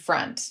to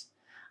confront.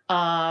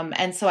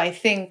 And so I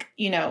think,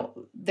 you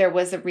know, there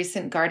was a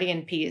recent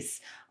Guardian piece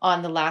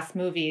on the last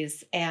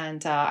movies,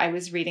 and I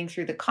was reading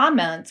through the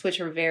comments, which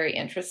were very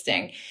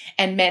interesting.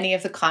 And many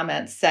of the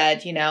comments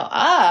said, you know,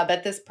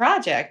 but this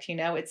project, you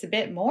know, it's a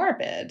bit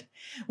morbid,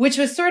 which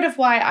was sort of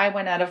why I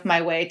went out of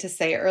my way to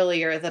say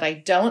earlier that I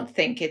don't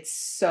think it's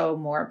so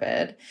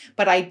morbid,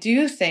 but I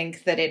do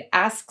think that it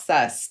asks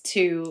us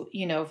to,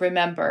 you know,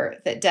 remember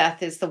that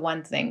death is the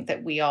one thing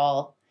that we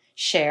all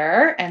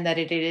share, and that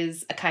it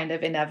is a kind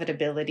of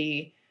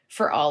inevitability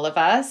for all of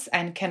us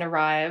and can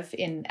arrive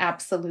in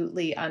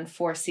absolutely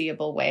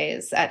unforeseeable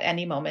ways at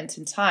any moment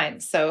in time.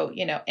 So,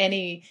 you know,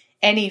 any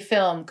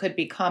film could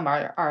become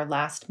our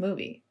last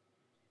movie.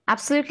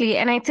 Absolutely.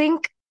 And I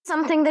think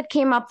something that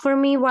came up for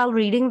me while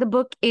reading the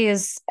book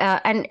is,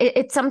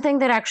 it's something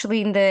that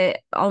actually in the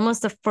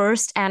almost the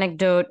first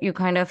anecdote you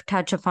kind of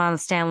touch upon,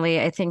 Stanley,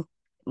 I think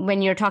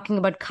when you're talking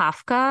about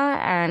Kafka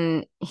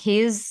and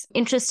his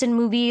interest in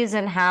movies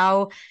and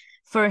how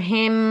for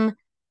him,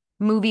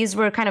 movies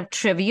were kind of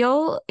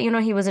trivial. You know,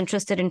 he was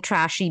interested in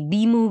trashy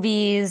B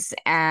movies.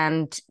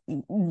 And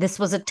this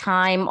was a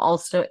time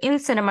also in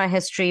cinema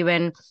history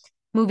when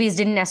movies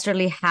didn't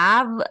necessarily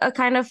have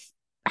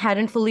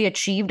hadn't fully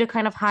achieved a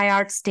kind of high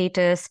art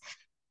status.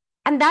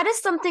 And that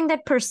is something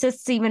that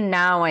persists even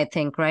now, I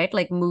think, right?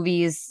 Like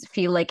movies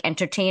feel like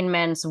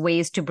entertainments,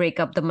 ways to break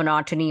up the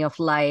monotony of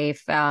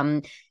life.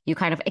 You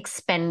kind of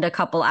expend a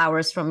couple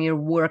hours from your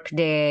work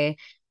day.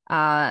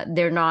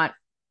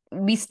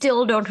 We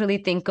still don't really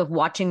think of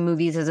watching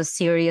movies as a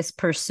serious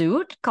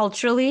pursuit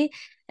culturally.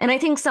 And I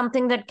think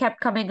something that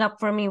kept coming up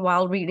for me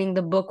while reading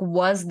the book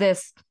was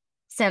this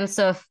sense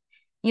of,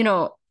 you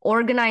know,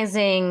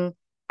 organizing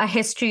a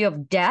history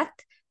of death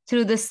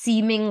through the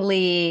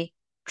seemingly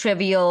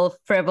trivial,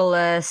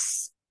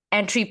 frivolous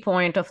entry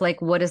point of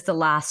like, what is the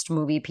last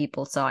movie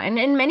people saw? And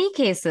in many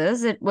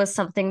cases, it was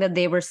something that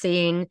they were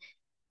seeing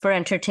for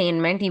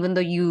entertainment, even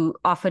though you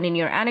often in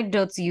your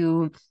anecdotes,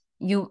 you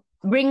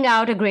bring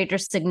out a greater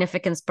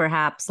significance,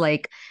 perhaps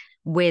like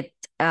with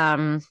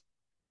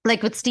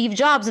Steve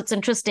Jobs. It's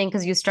interesting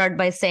because you start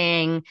by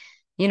saying,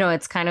 you know,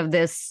 it's kind of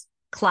this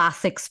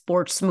classic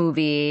sports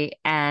movie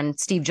and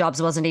Steve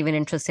Jobs wasn't even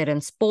interested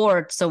in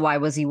sports. So why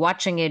was he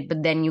watching it?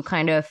 But then you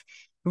kind of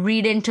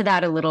read into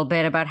that a little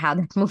bit about how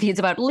the movie is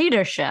about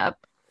leadership.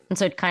 And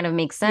so it kind of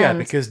makes sense. Yeah,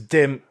 because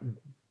Dim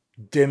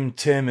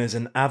Tim is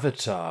an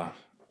avatar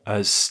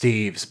as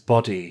Steve's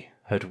body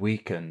had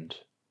weakened.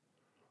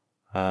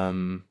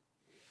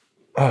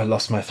 I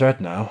lost my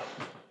thread now.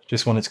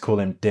 Just wanted to call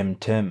him Dim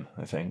Tim,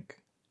 I think.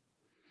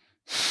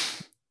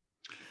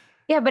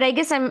 Yeah, but I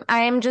guess I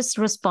am just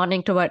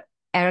responding to what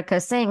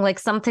Erika's saying, like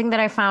something that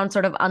I found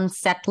sort of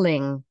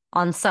unsettling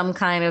on some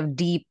kind of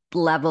deep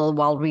level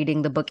while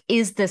reading the book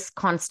is this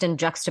constant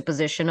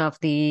juxtaposition of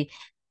the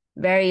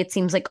very, it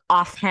seems like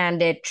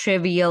offhanded,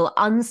 trivial,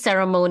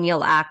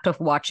 unceremonial act of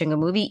watching a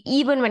movie.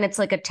 Even when it's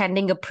like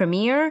attending a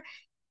premiere,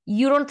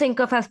 you don't think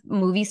of a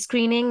movie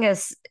screening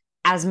as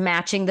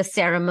matching the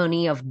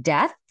ceremony of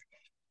death.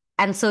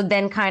 And so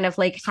then kind of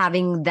like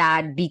having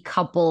that be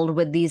coupled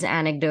with these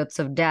anecdotes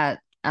of death,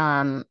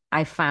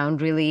 I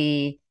found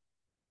really,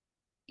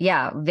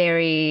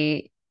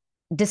 very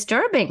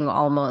disturbing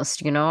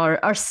almost, you know,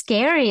 or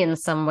scary in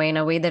some way, in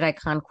a way that I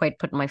can't quite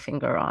put my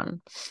finger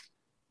on.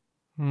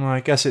 Well,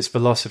 I guess it's the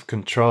loss of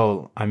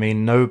control. I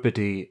mean,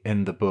 nobody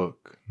in the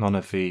book, none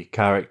of the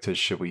characters,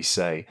 shall we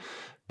say,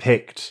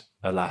 picked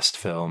a last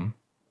film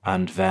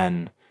and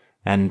then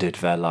ended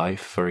their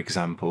life, for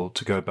example,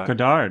 to go back.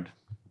 Godard.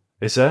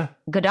 Is there?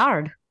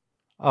 Godard.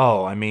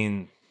 Oh, I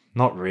mean,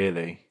 not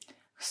really.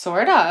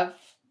 Sort of.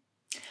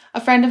 A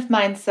friend of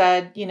mine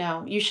said,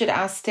 you should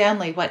ask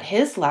Stanley what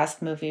his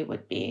last movie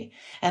would be.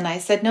 And I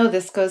said, no,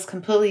 this goes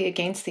completely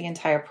against the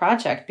entire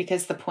project,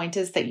 because the point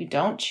is that you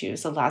don't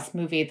choose a last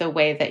movie the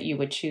way that you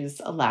would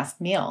choose a last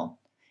meal.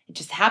 It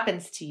just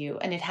happens to you,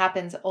 and it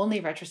happens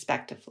only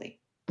retrospectively.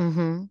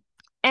 Mm-hmm.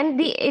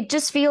 And it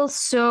just feels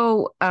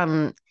so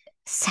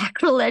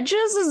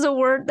sacrilegious is a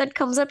word that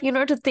comes up,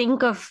 to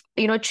think of,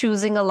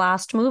 choosing a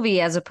last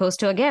movie as opposed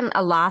to, again,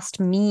 a last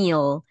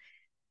meal,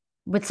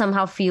 which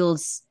somehow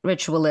feels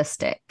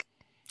ritualistic.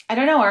 I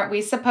don't know. Aren't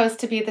we supposed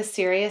to be the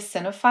serious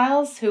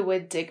cinephiles who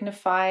would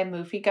dignify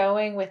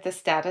movie-going with the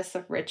status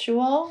of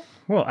ritual?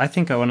 Well, I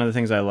think one of the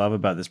things I love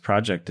about this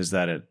project is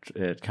that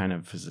it kind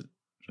of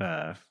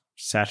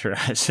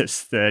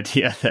satirizes the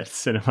idea that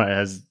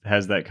cinema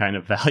has that kind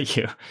of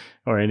value,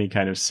 or any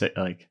kind of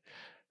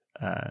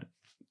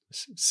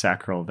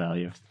sacral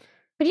value.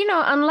 But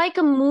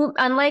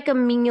unlike a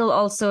meal,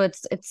 also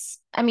it's.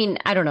 I mean,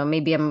 I don't know.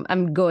 Maybe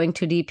I'm going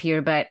too deep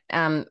here, but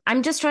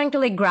I'm just trying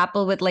to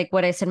grapple with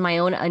what I said, my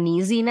own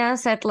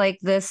uneasiness at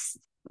this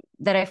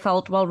that I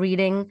felt while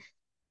reading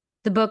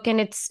the book, and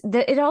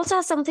it also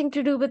has something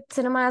to do with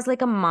cinema as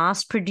a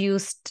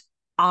mass-produced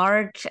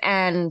art,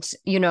 and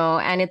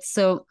and it's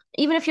so,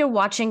 even if you're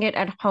watching it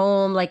at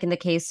home, like in the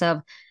case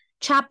of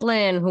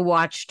Chaplin, who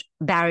watched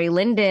Barry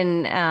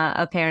Lyndon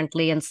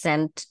apparently and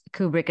sent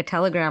Kubrick a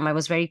telegram. I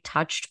was very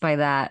touched by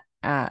that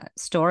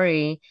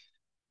story.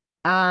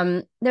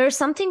 There's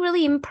something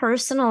really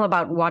impersonal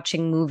about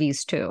watching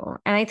movies too.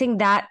 And I think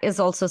that is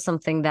also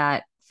something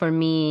that for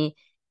me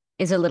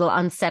is a little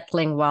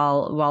unsettling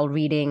while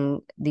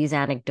reading these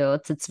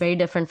anecdotes. It's very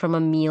different from a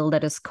meal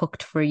that is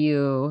cooked for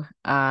you.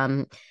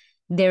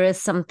 There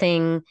is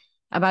something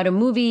about a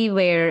movie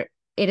where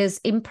it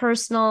is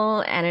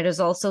impersonal, and it is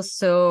also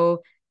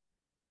so,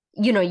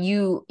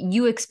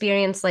 you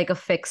experience a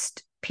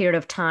fixed period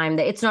of time.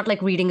 That it's not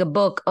like reading a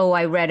book. Oh,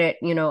 I read it,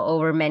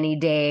 over many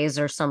days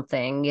or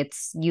something.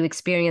 It's, you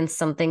experience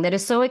something that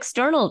is so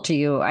external to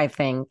you, I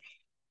think.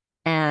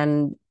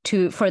 And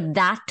for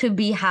that to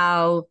be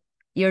how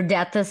your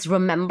death is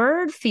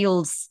remembered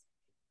feels,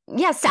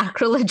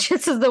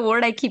 sacrilegious is the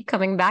word I keep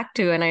coming back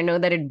to. And I know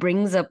that it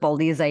brings up all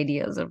these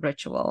ideas of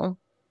ritual.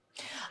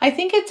 I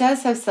think it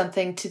does have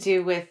something to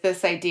do with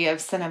this idea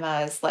of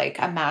cinema as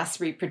a mass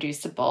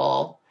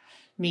reproducible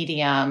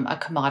medium, a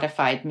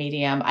commodified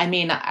medium. I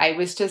mean, I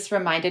was just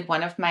reminded,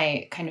 one of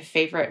my kind of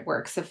favorite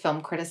works of film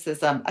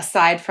criticism,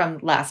 aside from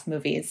last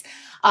movies,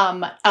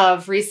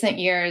 of recent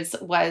years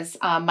was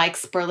Mike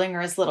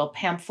Sperlinger's little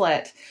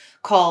pamphlet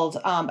called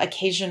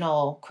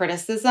Occasional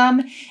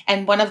Criticism.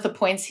 And one of the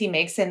points he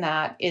makes in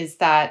that is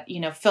that,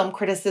 film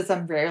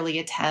criticism rarely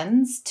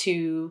attends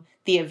to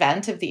the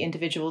event of the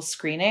individual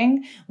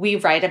screening. We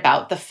write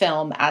about the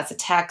film as a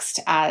text,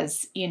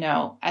 as,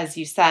 as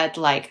you said,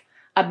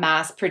 a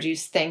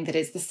mass-produced thing that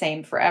is the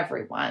same for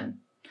everyone.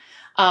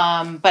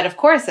 But of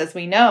course, as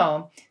we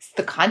know,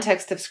 the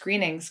context of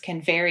screenings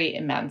can vary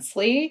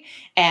immensely,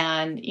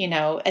 and,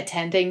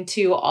 attending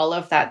to all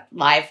of that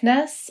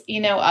liveness,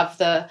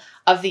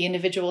 of the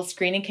individual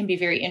screening can be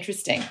very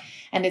interesting.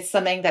 And it's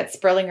something that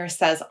Sperlinger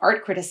says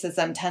art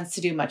criticism tends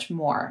to do much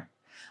more.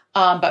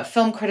 But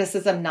film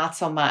criticism, not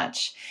so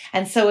much.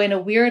 And so in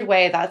a weird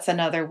way, that's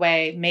another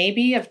way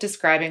maybe of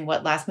describing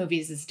what Last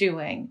Movies is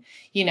doing.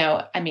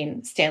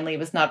 Stanley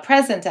was not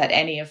present at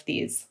any of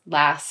these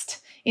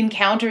last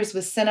encounters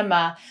with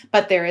cinema,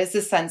 but there is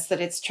a sense that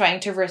it's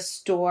trying to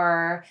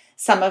restore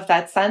some of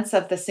that sense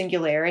of the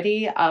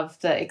singularity of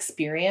the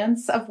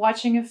experience of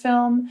watching a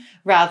film,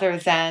 rather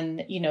than,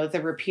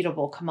 the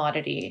repeatable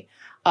commodity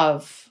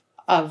of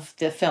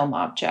the film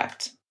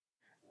object.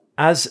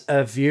 As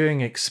a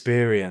viewing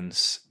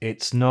experience,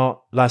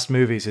 Last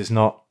Movies is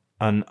not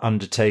an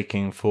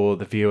undertaking for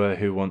the viewer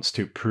who wants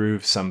to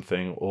prove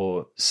something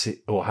or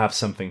have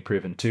something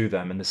proven to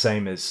them. And the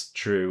same is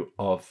true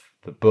of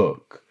the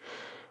book,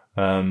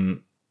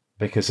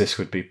 because this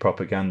would be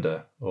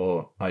propaganda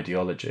or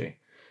ideology.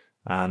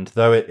 And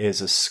though it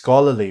is a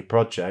scholarly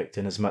project,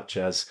 in as much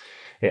as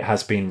it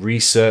has been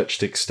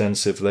researched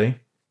extensively,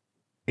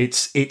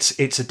 it's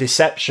a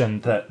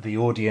deception that the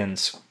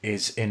audience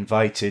is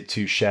invited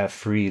to share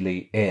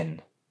freely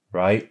in,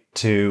 right?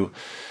 To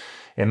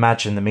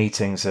imagine the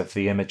meetings of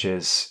the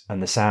images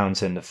and the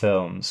sounds in the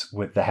films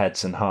with the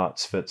heads and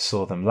hearts that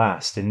saw them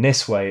last. In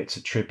this way, it's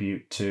a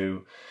tribute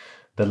to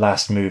the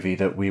last movie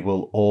that we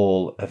will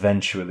all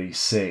eventually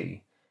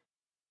see.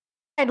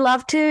 I'd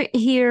love to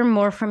hear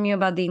more from you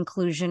about the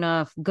inclusion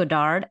of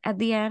Godard at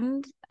the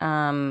end.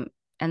 And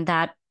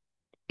that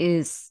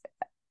is,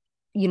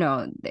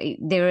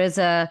 there is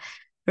a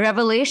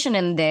revelation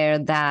in there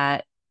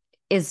that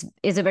is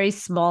a very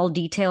small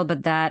detail,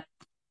 but that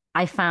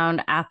I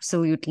found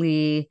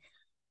absolutely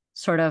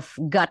sort of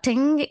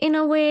gutting in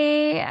a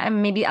way.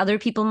 And maybe other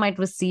people might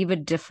receive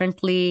it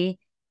differently.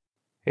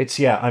 It's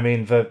I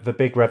mean the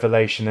big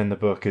revelation in the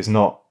book is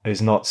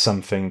not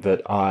something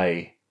that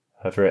I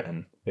have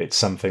written. It's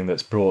something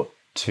that's brought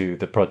to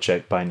the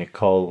project by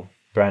Nicole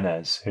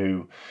Brenes,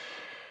 who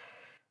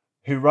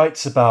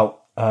writes about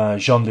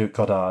Jean-Luc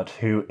Godard,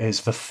 who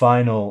is the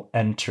final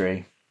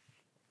entry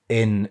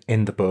in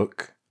the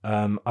book.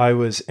 I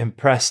was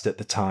impressed at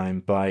the time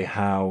by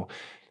how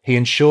he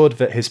ensured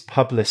that his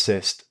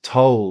publicist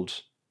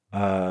told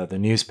the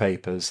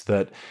newspapers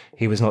that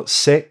he was not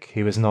sick,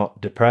 he was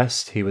not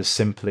depressed, he was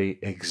simply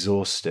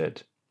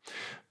exhausted.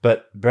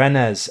 But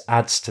Brenes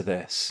adds to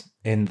this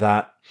in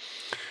that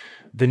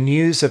the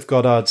news of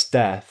Godard's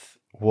death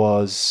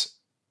was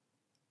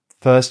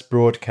first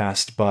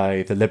broadcast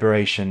by the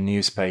Liberation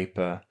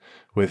newspaper,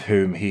 with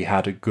whom he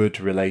had a good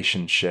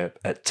relationship,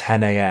 at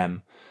 10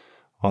 a.m.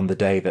 on the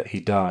day that he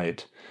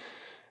died.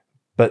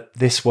 But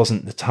this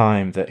wasn't the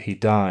time that he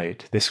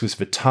died. This was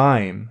the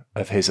time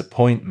of his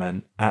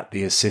appointment at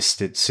the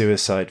assisted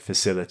suicide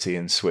facility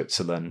in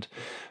Switzerland.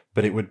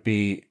 But it would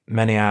be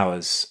many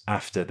hours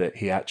after that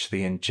he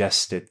actually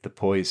ingested the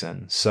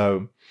poison.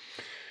 So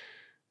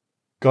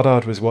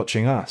Godard was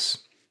watching us,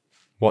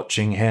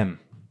 watching him.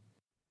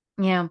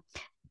 Yeah.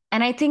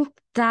 And I think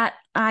that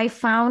I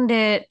found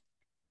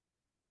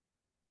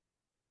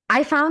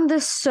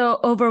this so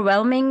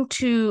overwhelming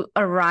to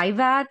arrive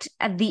at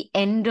the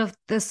end of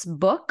this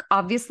book,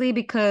 obviously,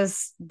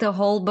 because the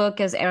whole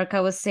book, as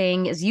Erika was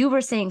saying, as you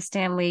were saying,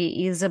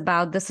 Stanley, is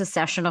about the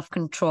secession of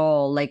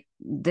control, like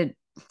the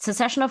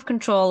secession of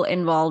control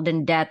involved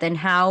in death, and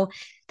how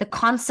the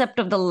concept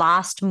of the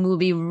last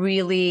movie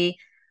really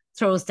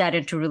throws that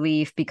into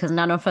relief, because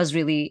none of us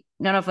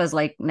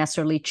like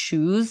necessarily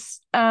choose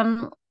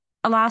a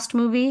last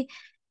movie.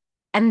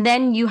 And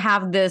then you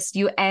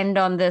end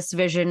on this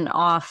vision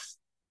of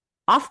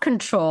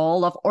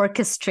control, of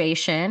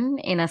orchestration,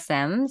 in a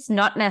sense,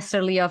 not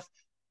necessarily of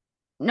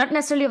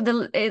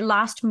the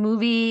last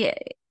movie.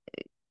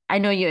 I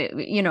know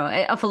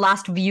of a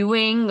last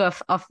viewing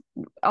of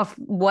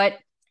what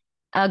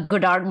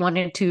Godard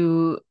wanted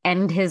to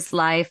end his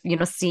life,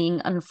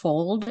 seeing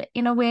unfold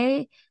in a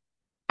way.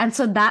 And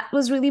so that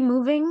was really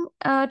moving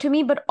to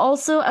me, but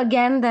also,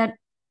 again, that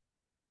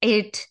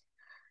it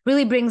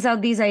really brings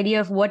out these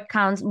idea of what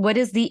counts, what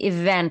is the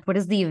event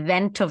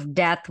of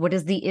death, what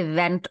is the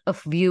event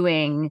of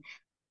viewing,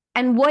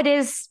 and what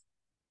liveness,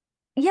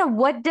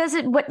 what does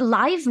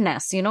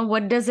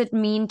it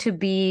mean to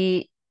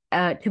be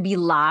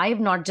live,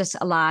 not just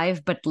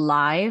alive, but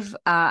live.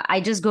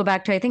 I just go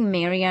back to, I think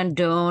Marianne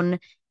Doan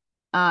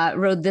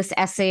wrote this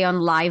essay on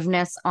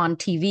liveness on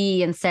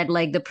TV and said,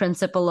 like, the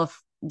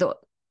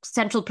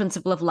central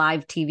principle of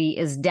live TV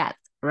is death,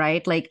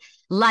 right? Like,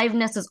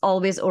 liveness is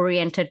always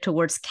oriented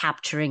towards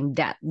capturing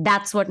death.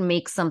 That's what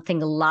makes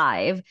something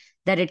alive,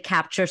 that it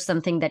captures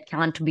something that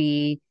can't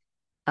be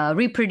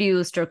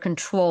reproduced or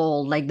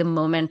controlled, like the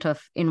moment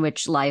in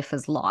which life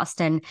is lost.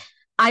 And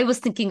I was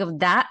thinking of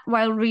that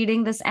while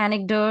reading this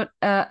anecdote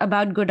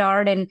about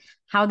Godard, and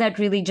how that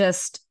really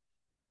just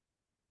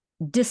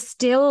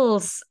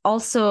distills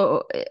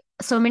also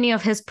so many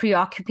of his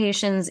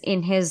preoccupations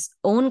in his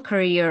own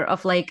career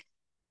of, like,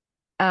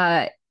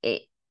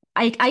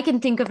 I can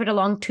think of it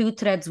along two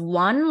threads.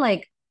 One,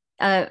 like,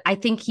 I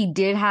think he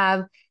did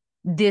have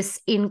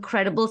this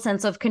incredible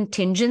sense of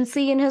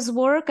contingency in his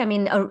work. I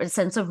mean, a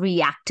sense of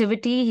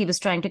reactivity. He was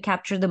trying to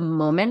capture the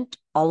moment,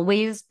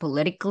 always,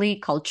 politically,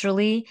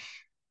 culturally,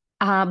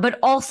 but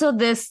also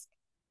this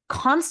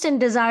constant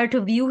desire to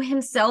view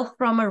himself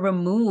from a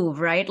remove,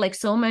 right? Like,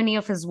 so many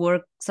of his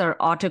works are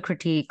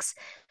autocritiques,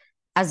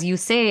 as you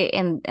say,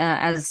 and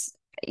as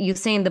you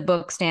say in the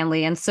book,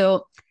 Stanley. And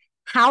so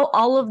how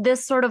all of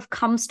this sort of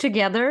comes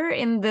together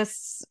in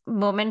this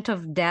moment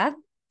of death.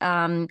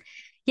 I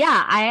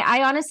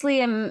honestly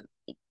am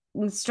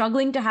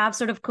struggling to have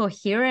sort of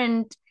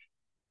coherent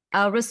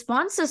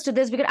responses to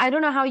this, because I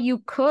don't know how you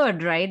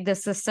could, right?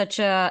 This is such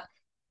the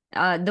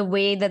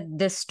way that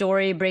this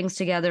story brings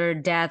together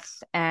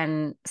death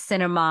and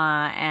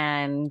cinema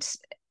and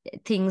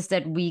things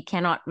that we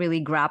cannot really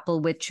grapple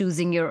with,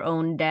 choosing your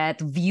own death,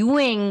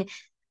 viewing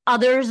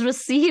others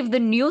receive the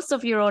news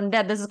of your own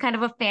death. This is kind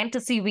of a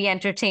fantasy we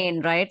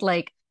entertain, right?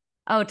 Like,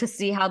 to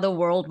see how the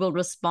world will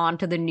respond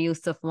to the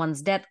news of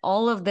one's death,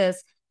 all of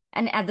this.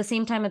 And at the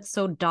same time, it's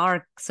so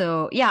dark.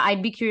 So yeah,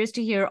 I'd be curious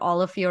to hear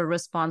all of your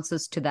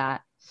responses to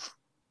that.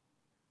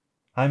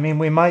 I mean,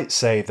 we might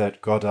say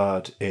that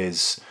Godard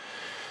is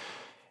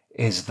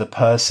the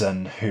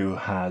person who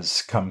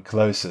has come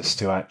closest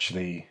to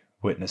actually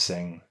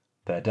witnessing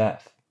their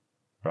death,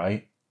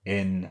 right?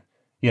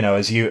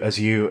 As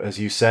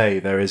you say,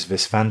 there is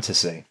this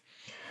fantasy,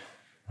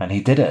 and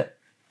he did it.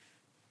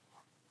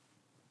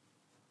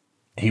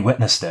 He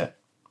witnessed it.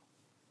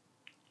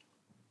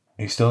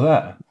 He's still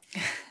there.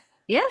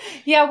 Yeah.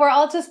 Yeah, we're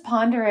all just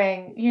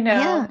pondering,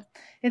 Yeah.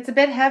 It's a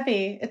bit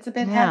heavy. It's a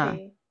bit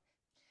heavy.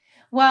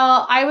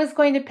 Well, I was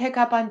going to pick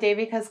up on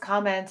Devika's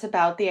comment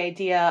about the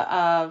idea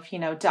of,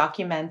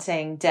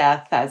 documenting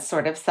death as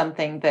sort of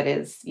something that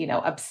is,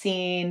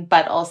 obscene,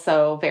 but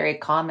also very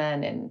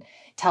common in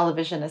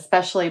television,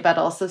 especially, but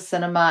also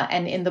cinema.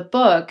 And in the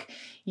book,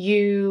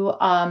 you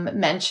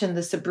mention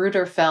the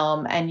Zapruder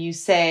film and you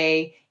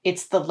say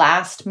it's the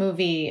last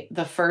movie,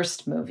 the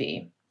first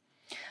movie.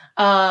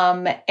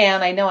 And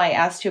I know I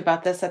asked you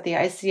about this at the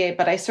ICA,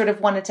 but I sort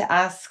of wanted to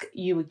ask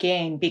you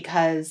again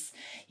because,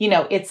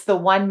 it's the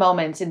one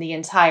moment in the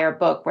entire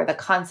book where the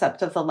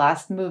concept of the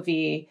last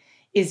movie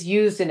is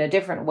used in a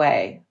different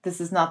way.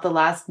 This is not the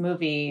last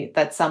movie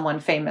that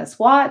someone famous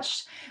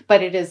watched,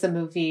 but it is a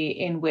movie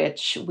in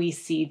which we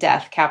see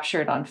death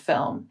captured on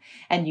film.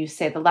 And you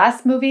say the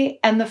last movie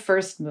and the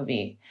first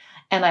movie.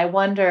 And I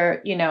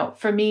wonder,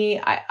 for me,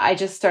 I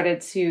just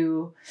started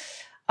to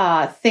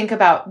think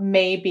about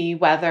maybe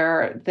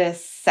whether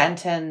this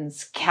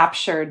sentence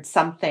captured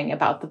something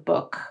about the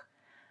book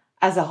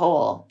as a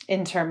whole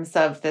in terms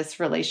of this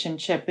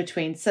relationship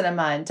between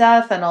cinema and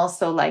death and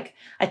also like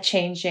a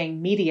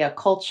changing media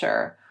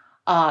culture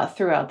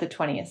throughout the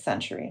 20th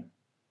century.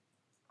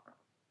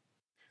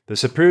 The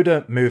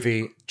Zapruder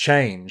movie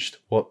changed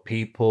what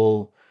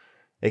people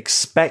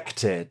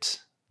expected,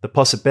 the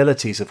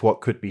possibilities of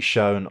what could be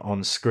shown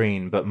on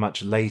screen, but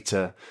much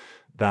later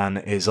than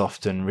is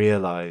often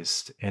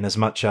realized, in as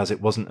much as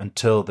it wasn't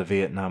until the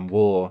Vietnam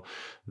War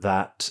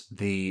that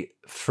the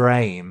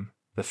frames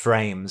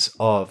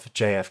of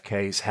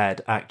JFK's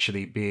head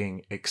actually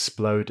being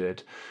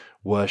exploded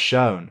were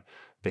shown,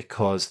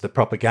 because the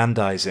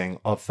propagandizing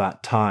of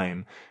that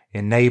time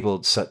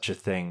enabled such a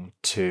thing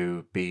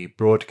to be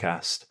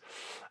broadcast.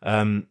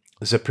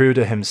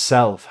 Zapruder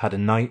himself had a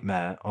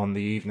nightmare on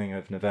the evening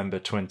of November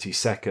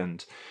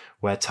 22nd,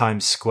 where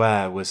Times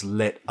Square was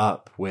lit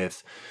up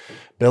with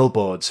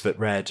billboards that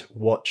read,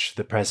 "Watch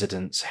the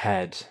President's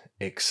Head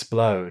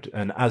Explode."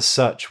 And as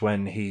such,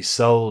 when he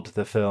sold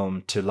the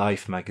film to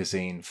Life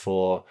magazine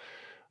for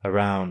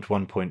around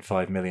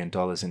 $1.5 million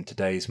in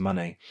today's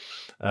money,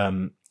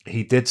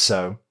 he did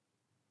so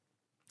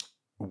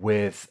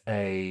with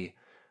a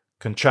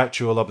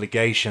contractual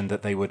obligation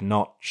that they would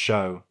not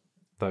show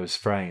those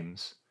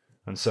frames.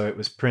 And so it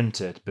was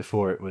printed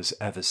before it was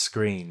ever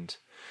screened.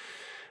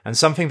 And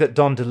something that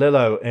Don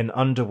DeLillo in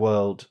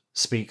Underworld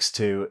speaks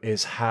to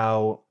is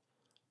how,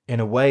 in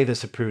a way, the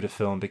Zapruder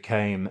film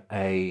became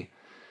a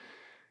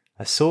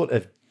sort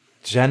of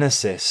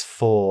genesis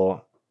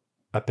for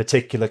a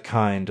particular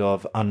kind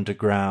of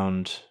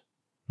underground,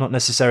 not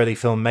necessarily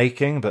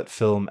filmmaking, but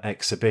film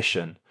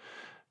exhibition,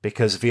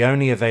 because the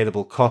only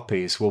available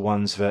copies were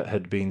ones that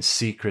had been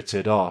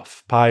secreted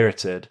off,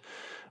 pirated,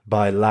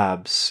 by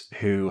labs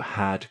who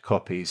had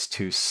copies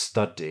to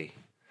study.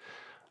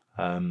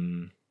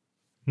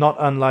 Not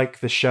unlike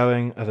the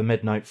showing of a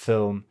midnight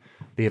film,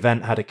 the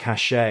event had a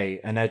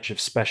cachet, an edge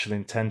of special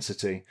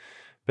intensity.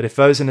 But if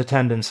those in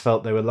attendance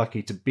felt they were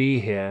lucky to be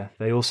here,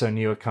 they also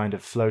knew a kind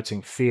of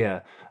floating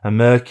fear, a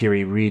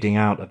mercury reading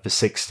out of the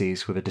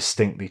 60s with a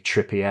distinctly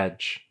trippy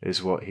edge,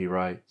 is what he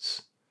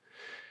writes.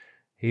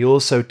 He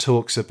also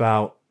talks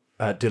about,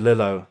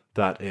 DeLillo,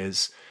 that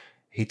is,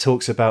 he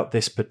talks about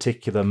this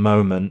particular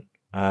moment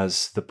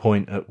as the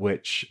point at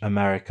which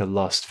America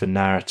lost the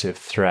narrative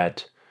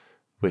thread,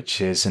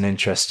 which is an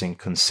interesting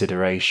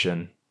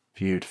consideration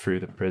viewed through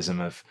the prism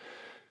of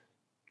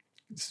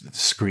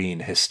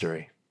screen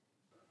history.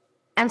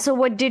 And so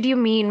what did you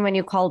mean when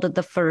you called it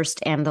the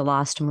first and the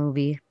last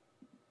movie?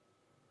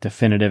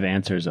 Definitive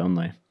answers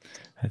only,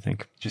 I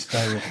think. Just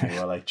bear with me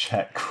while I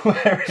check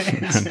where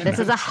it is. This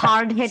is a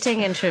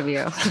hard-hitting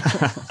interview.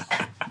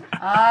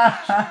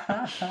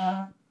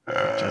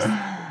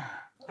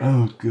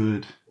 Oh,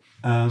 good.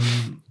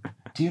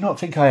 Do you not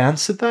think I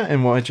answered that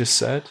in what I just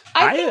said?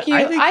 I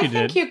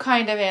think you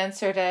kind of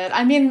answered it.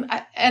 I mean,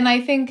 and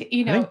I think,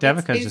 I think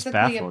Devika's just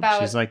baffled.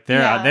 She's like,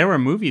 there were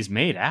movies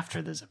made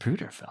after the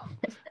Zapruder film.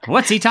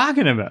 What's he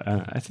talking about?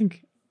 I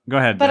think, go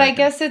ahead. But Devika. I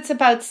guess it's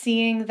about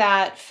seeing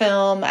that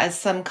film as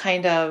some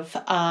kind of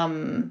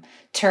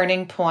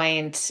turning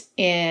point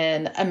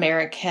in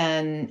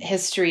American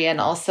history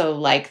and also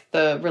like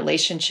the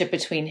relationship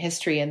between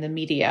history and the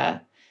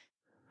media.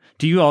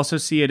 Do you also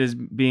see it as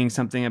being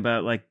something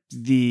about like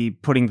the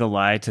putting the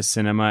lie to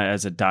cinema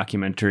as a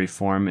documentary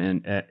form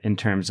in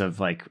terms of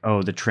like,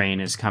 oh, the train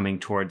is coming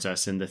towards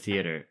us in the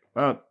theater?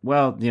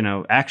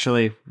 Well,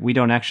 actually, we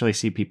don't actually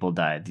see people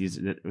die.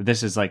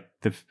 This is like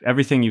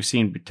everything you've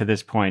seen to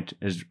this point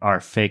are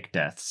fake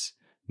deaths.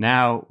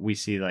 Now we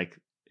see like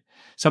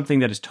something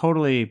that is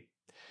totally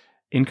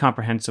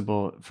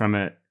incomprehensible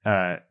from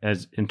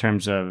as in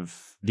terms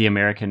of the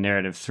American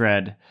narrative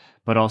thread,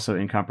 but also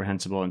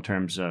incomprehensible in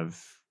terms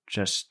of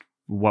just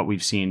what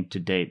we've seen to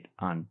date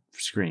on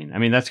screen. I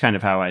mean, that's kind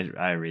of how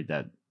I read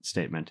that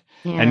statement.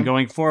 Yeah. And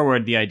going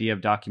forward, the idea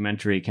of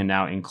documentary can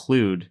now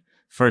include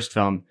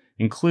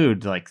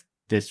like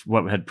this,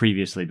 what had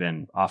previously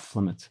been off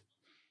limits.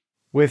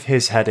 With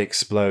his head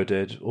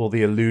exploded, all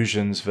the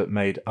illusions that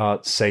made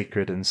art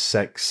sacred and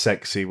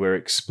sexy were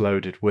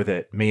exploded with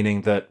it,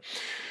 meaning that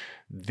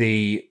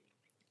the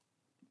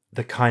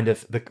the kind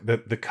of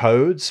the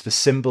codes, the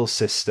symbol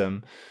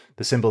systems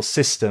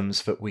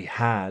that we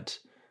had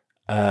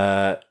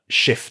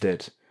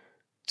shifted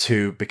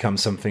to become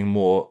something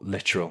more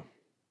literal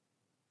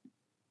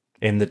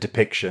in the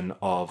depiction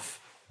of,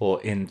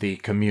 or in the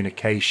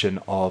communication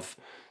of,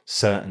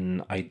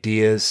 certain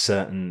ideas,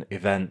 certain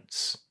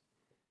events.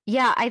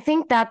 Yeah, I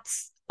think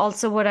that's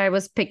also what I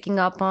was picking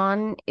up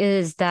on,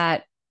 is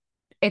that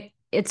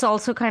it's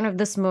also kind of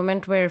this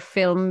moment where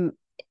film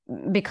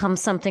becomes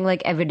something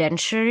like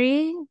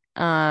evidentiary.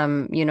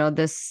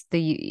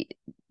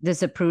 This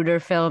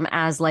Zapruder film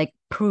as like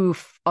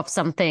proof of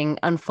something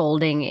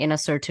unfolding in a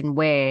certain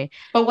way.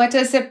 But what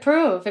does it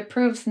prove? It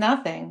proves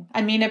nothing.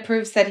 I mean, it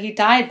proves that he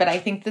died, but I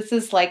think this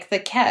is like the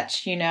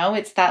catch,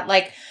 it's that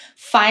like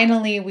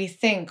finally we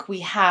think we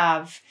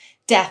have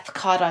death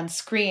caught on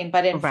screen,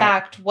 but in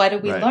fact, what do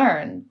we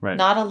learn?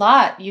 Not a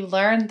lot. You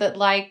learn that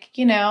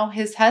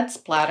his head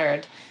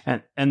splattered.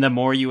 And the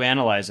more you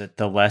analyze it,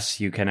 the less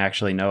you can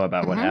actually know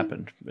about what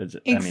happened.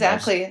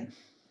 Exactly.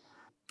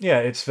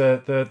 It's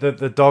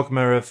the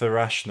dogma of the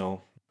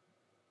rational.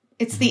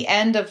 It's the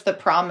end of the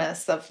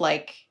promise of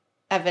like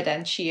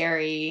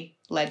evidentiary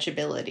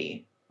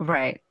legibility.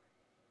 Right.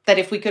 That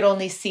if we could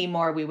only see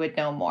more, we would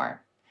know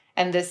more.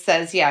 And this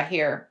says,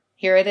 here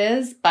it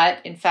is. But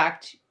in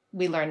fact,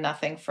 we learn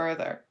nothing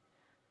further.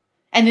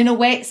 And in a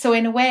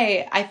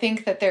way, I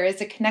think that there is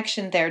a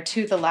connection there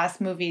to the last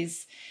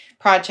movie's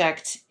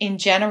project in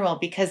general,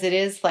 because it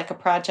is like a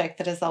project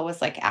that is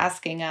always like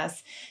asking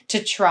us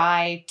to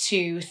try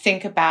to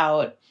think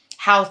about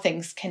how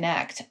things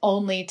connect,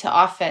 only to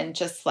often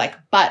just like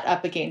butt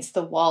up against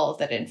the wall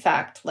that in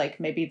fact, like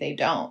maybe they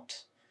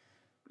don't.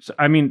 So,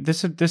 I mean,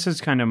 this is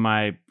kind of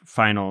my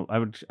final.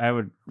 I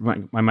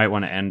might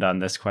want to end on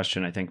this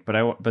question, I think,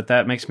 but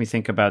that makes me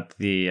think about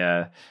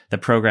the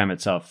program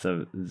itself,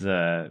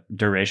 the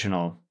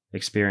durational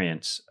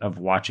experience of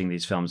watching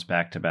these films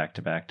back to back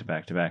to back to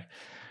back to back.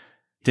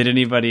 Did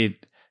anybody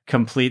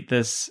complete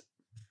this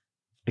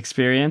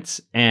experience?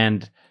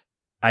 And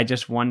I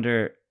just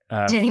wonder.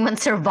 Did anyone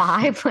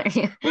survive?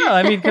 Well,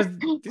 I mean, because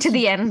to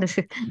the end.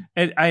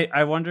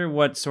 I wonder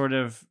what sort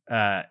of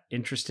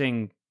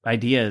interesting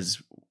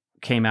ideas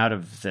came out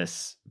of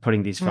this,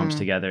 putting these films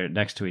together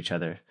next to each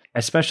other,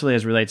 especially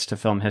as relates to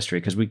film history,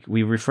 because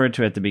we referred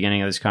to at the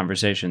beginning of this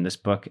conversation this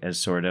book as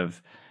sort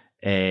of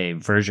a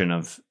version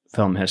of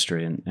film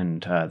history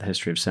and the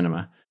history of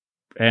cinema.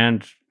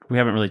 And we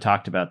haven't really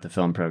talked about the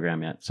film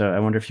program yet. So I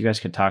wonder if you guys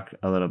could talk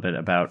a little bit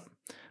about,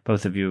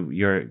 both of you,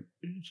 your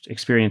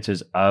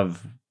experiences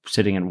of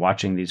sitting and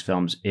watching these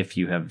films, if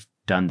you have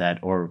done that,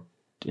 or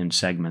in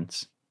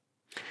segments.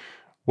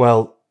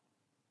 Well,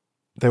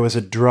 there was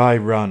a dry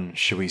run,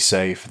 shall we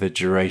say, for the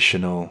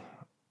durational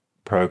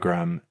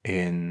program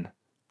in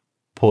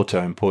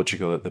Porto, in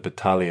Portugal, at the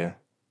Batalha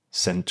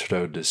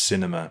Centro de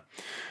Cinema.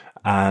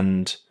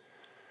 And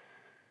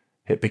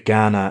it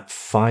began at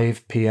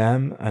 5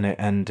 p.m. and it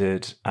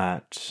ended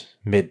at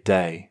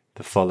midday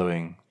the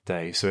following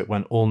day. So it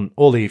went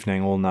all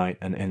evening, all night,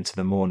 and into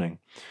the morning.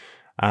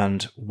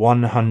 And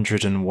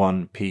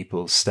 101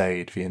 people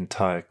stayed the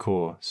entire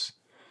course.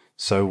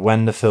 So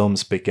when the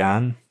films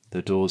began,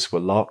 the doors were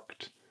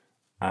locked,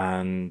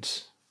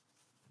 and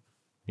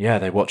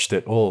they watched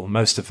it all.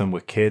 Most of them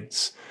were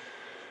kids.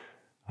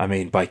 I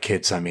mean, by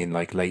kids, I mean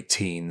like late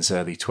teens,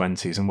 early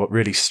 20s. And what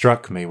really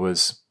struck me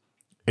was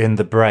in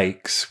the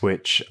breaks,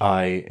 which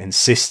I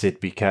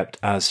insisted be kept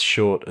as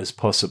short as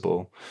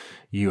possible,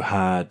 you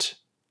had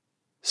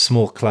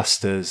small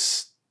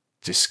clusters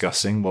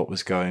discussing what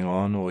was going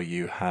on, or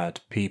you had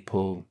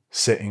people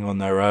sitting on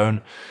their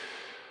own.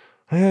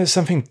 There's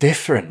something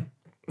different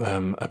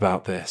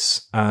about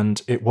this,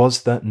 and it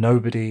was that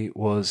nobody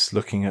was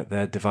looking at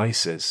their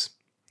devices.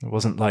 It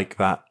wasn't like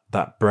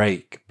that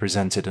break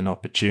presented an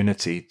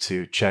opportunity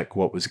to check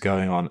what was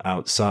going on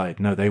outside.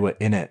 No, they were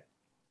in it.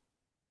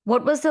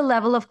 What was the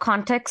level of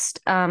context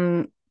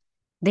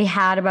they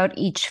had about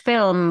each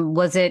film?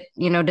 Was it,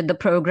 did the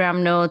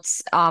program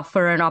notes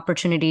offer an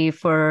opportunity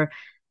for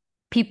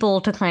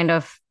people to kind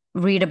of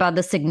read about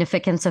the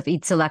significance of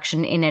each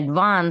selection in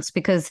advance?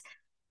 Because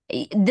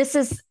this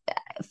is,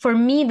 for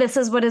me, this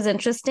is what is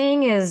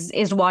interesting,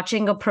 is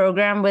watching a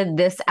program with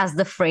this as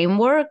the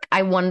framework.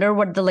 I wonder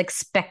what the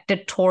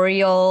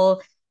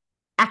spectatorial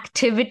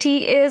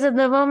activity is in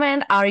the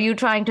moment. Are you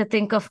trying to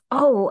think of,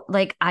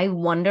 I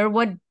wonder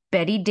what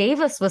Betty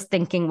Davis was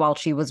thinking while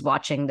she was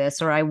watching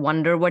this, or I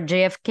wonder what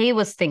JFK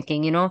was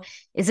thinking,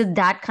 is it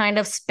that kind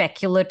of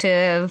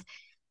speculative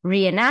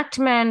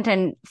reenactment?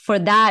 And for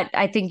that,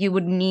 I think you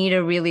would need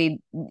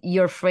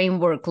your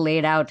framework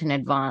laid out in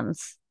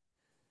advance.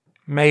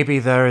 Maybe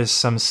there is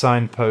some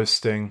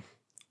signposting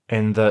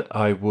in that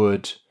I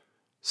would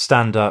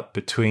stand up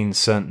between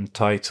certain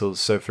titles.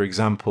 So, for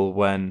example,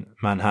 when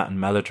Manhattan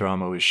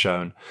Melodrama was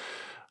shown,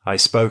 I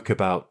spoke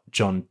about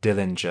John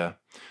Dillinger.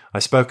 I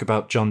spoke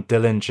about John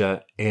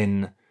Dillinger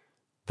in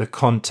the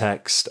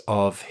context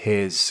of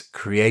his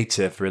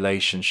creative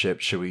relationship,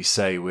 shall we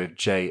say, with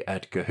J.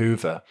 Edgar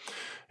Hoover.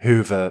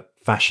 Hoover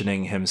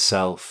fashioning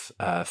himself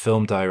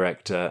film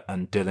director,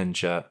 and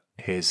Dillinger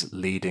his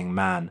leading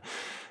man,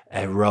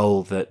 a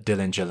role that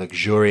Dillinger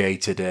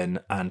luxuriated in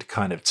and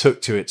kind of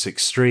took to its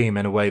extreme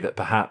in a way that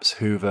perhaps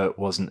Hoover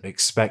wasn't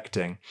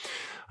expecting.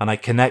 And I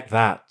connect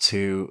that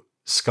to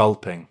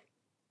sculpting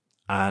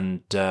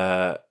and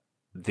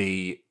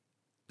the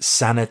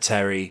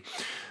sanitary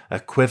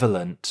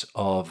equivalent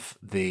of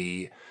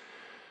the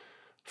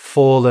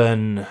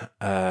fallen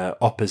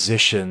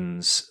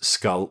opposition's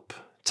sculp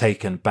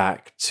taken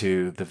back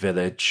to the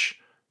village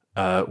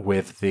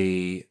with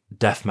the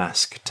death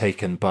mask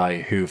taken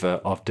by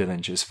Hoover of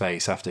Dillinger's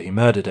face after he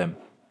murdered him.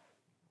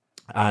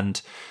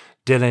 And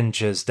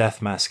Dillinger's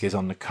death mask is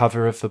on the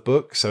cover of the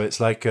book, so it's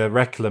like a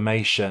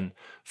reclamation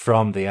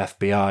from the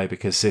FBI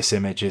because this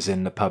image is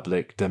in the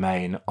public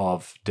domain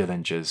of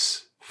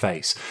Dillinger's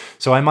face.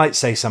 So I might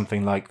say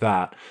something like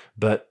that,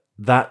 but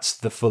that's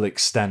the full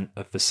extent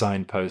of the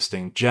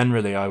signposting.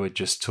 Generally, I would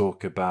just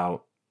talk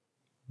about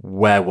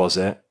where was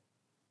it.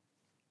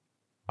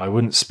 I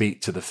wouldn't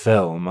speak to the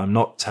film. I'm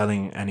not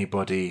telling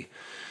anybody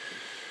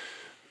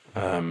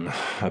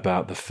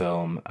about the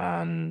film,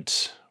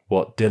 and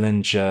what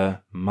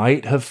Dillinger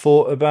might have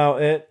thought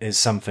about it is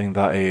something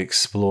that I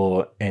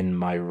explore in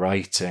my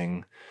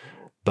writing,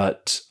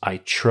 but I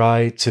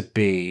try to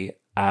be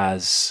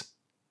as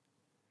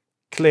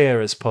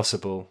clear as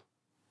possible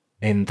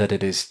in that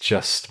it is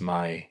just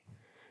my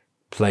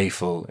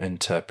playful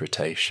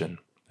interpretation.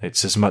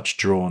 It's as much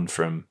drawn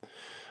from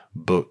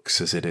books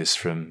as it is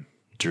from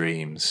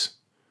dreams.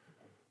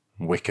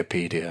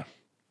 Wikipedia.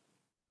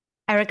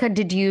 Erika,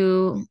 did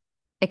you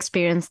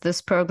experience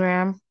this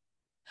program?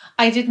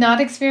 I did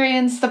not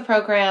experience the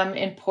program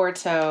in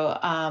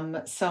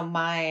Porto. So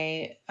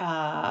my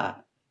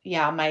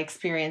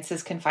experience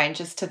is confined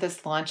just to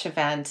this launch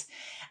event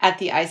at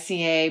the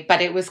ICA,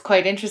 but it was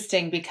quite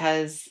interesting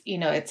because,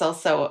 it's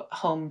also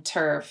home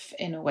turf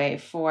in a way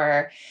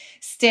for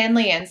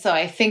Stanley. And so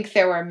I think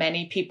there were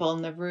many people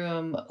in the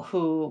room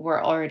who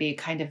were already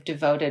kind of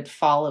devoted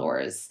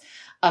followers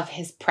of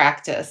his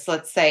practice,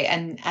 let's say.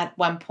 And at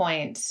one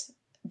point,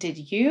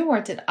 did you or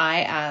did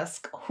I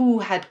ask who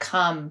had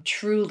come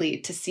truly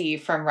to see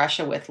From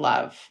Russia with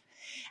Love?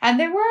 And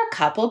there were a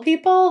couple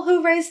people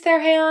who raised their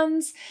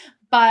hands,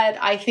 but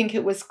I think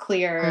it was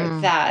clear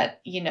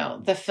that,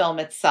 the film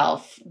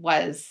itself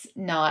was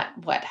not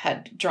what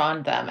had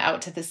drawn them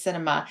out to the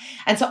cinema.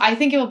 And so I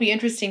think it will be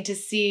interesting to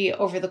see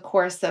over the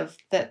course of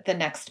the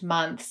next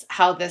months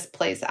how this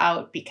plays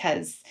out,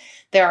 because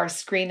there are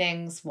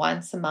screenings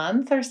once a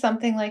month or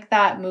something like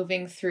that,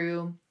 moving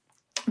through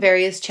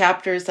various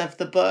chapters of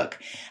the book.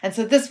 And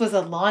so this was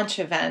a launch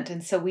event.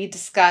 And so we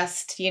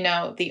discussed,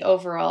 the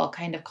overall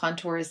kind of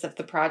contours of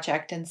the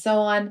project and so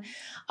on.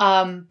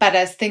 But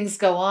as things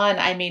go on,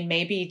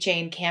 maybe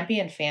Jane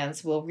Campion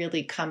fans will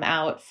really come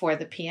out for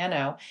the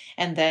piano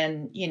and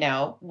then,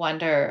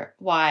 wonder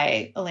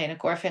why Elena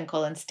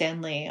Gorfinkel and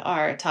Stanley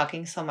are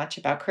talking so much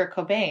about Kurt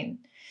Cobain.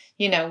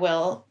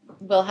 We'll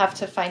have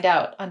to find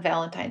out on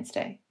Valentine's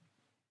Day.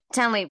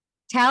 Stanley,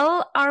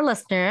 tell our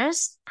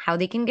listeners how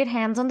they can get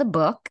hands on the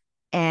book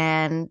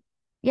and,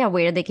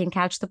 where they can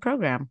catch the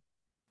program.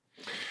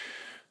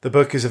 The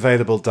book is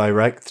available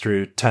direct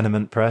through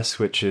Tenement Press,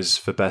 which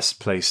is the best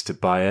place to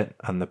buy it,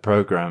 and the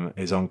program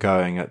is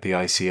ongoing at the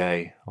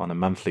ICA on a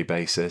monthly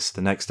basis.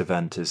 The next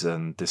event is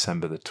on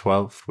December the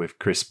 12th with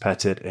Chris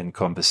Pettit in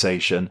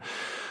conversation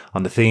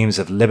on the themes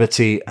of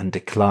liberty and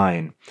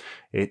decline.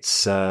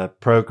 It's a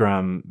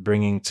program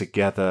bringing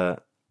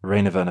together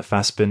Rainer Werner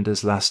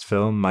Fassbinder's last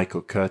film,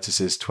 Michael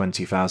Curtis's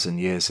 20,000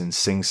 Years in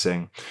Sing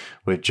Sing,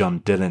 with John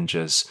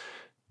Dillinger's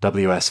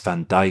W.S.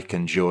 Van Dyke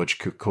and George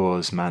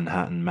Cukor's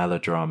Manhattan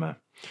melodrama.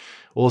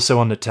 Also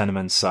on the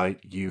Tenement site,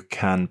 you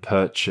can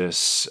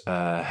purchase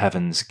a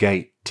Heaven's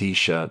Gate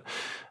t-shirt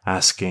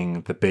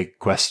asking the big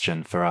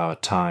question for our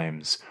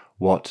times: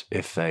 what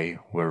if they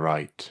were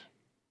right?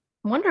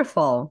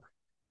 Wonderful.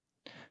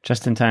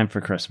 Just in time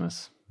for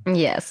Christmas.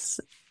 Yes.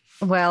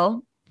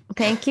 Well,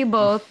 thank you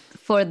both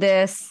for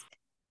this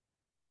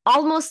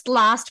almost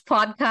last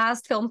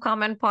podcast, film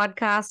comment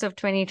podcast of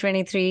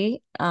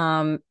 2023,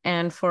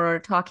 and for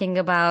talking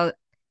about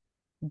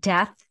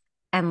death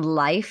and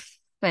life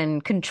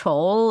and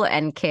control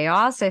and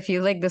chaos. I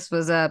feel like this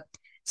was a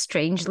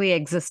strangely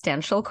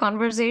existential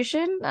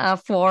conversation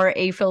for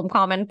a film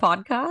comment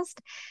podcast.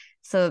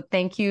 So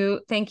thank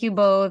you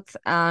both.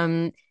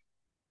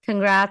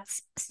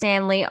 Congrats,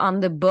 Stanley, on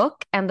the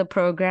book and the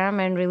program,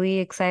 and really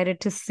excited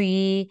to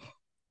see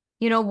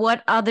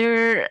what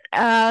other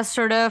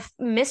sort of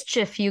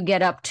mischief you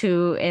get up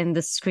to in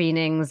the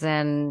screenings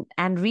and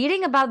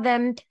reading about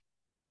them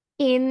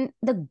in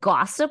the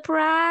gossip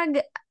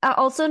rag,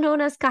 also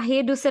known as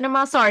Cahiers du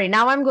Cinema. Sorry,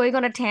 now I'm going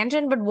on a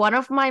tangent, but one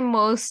of my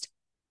most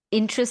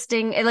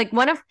interesting,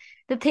 one of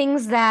the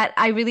things that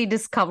I really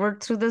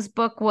discovered through this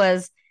book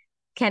was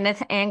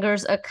Kenneth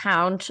Anger's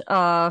account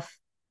of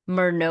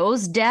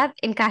Murnau's death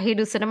in Cahiers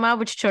du Cinema,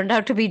 which turned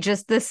out to be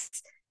just this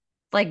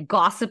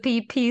gossipy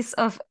piece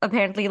of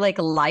apparently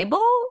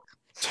libel.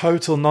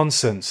 Total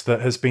nonsense that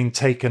has been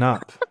taken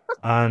up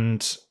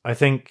And I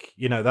think,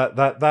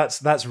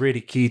 that's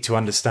really key to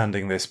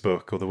understanding this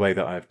book, or the way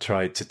that I've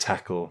tried to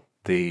tackle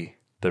the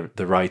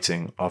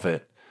writing of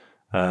it.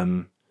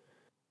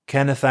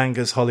 Kenneth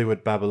Anger's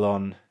Hollywood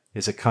Babylon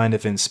is a kind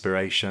of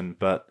inspiration,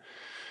 but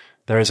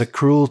there is a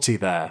cruelty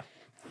there,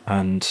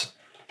 and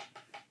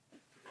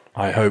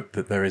I hope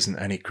that there isn't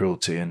any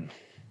cruelty in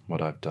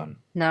what I've done.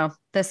 No,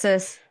 this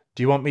is...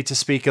 Do you want me to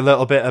speak a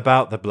little bit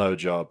about the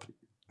blowjob?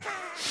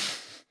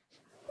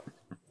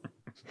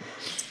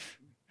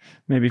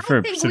 Maybe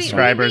for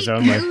subscribers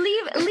only.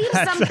 Leave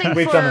something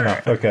We've done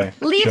enough. Okay.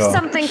 Leave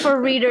something for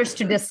readers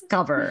to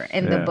discover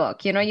in the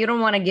book. You don't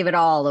want to give it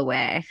all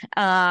away.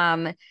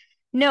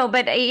 No,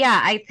 but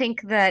I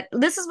think that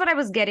this is what I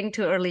was getting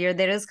to earlier.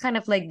 There is kind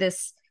of like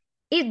this,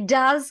 it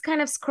does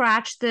kind of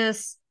scratch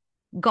this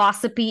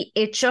gossipy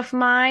itch of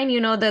mine,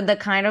 the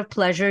kind of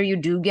pleasure you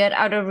do get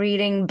out of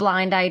reading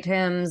blind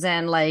items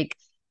and like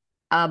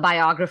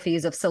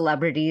biographies of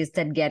celebrities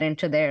that get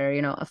into their,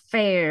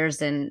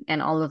 affairs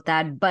and all of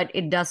that. But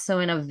it does so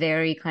in a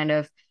very kind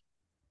of,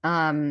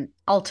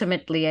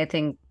 ultimately, I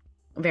think,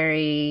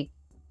 very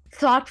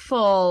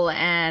thoughtful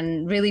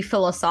and really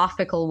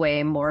philosophical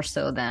way, more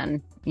so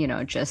than,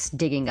 just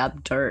digging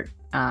up dirt.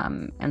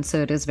 And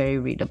so it is very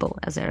readable,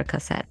 as Erika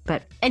said.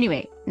 But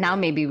anyway, now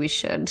maybe we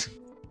should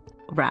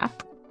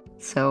wrap.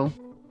 So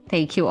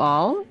thank you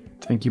all.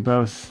 Thank you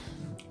both.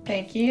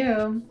 Thank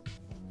you.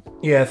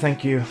 Yeah,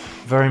 thank you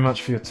very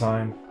much for your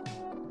time.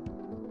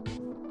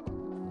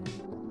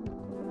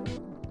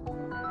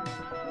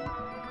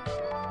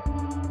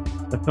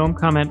 The Film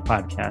Comment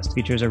podcast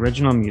features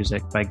original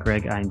music by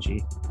Greg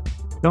Einge.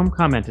 Film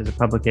Comment is a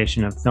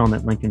publication of Film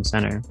at Lincoln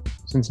Center.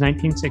 Since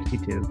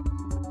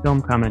 1962,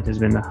 Film Comment has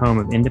been the home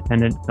of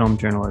independent film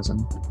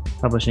journalism,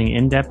 publishing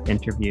in-depth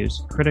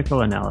interviews,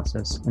 critical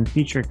analysis, and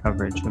feature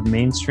coverage of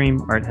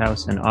mainstream, art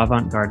house, and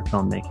avant-garde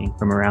filmmaking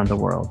from around the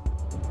world.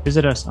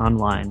 Visit us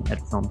online at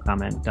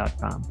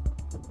filmcomment.com.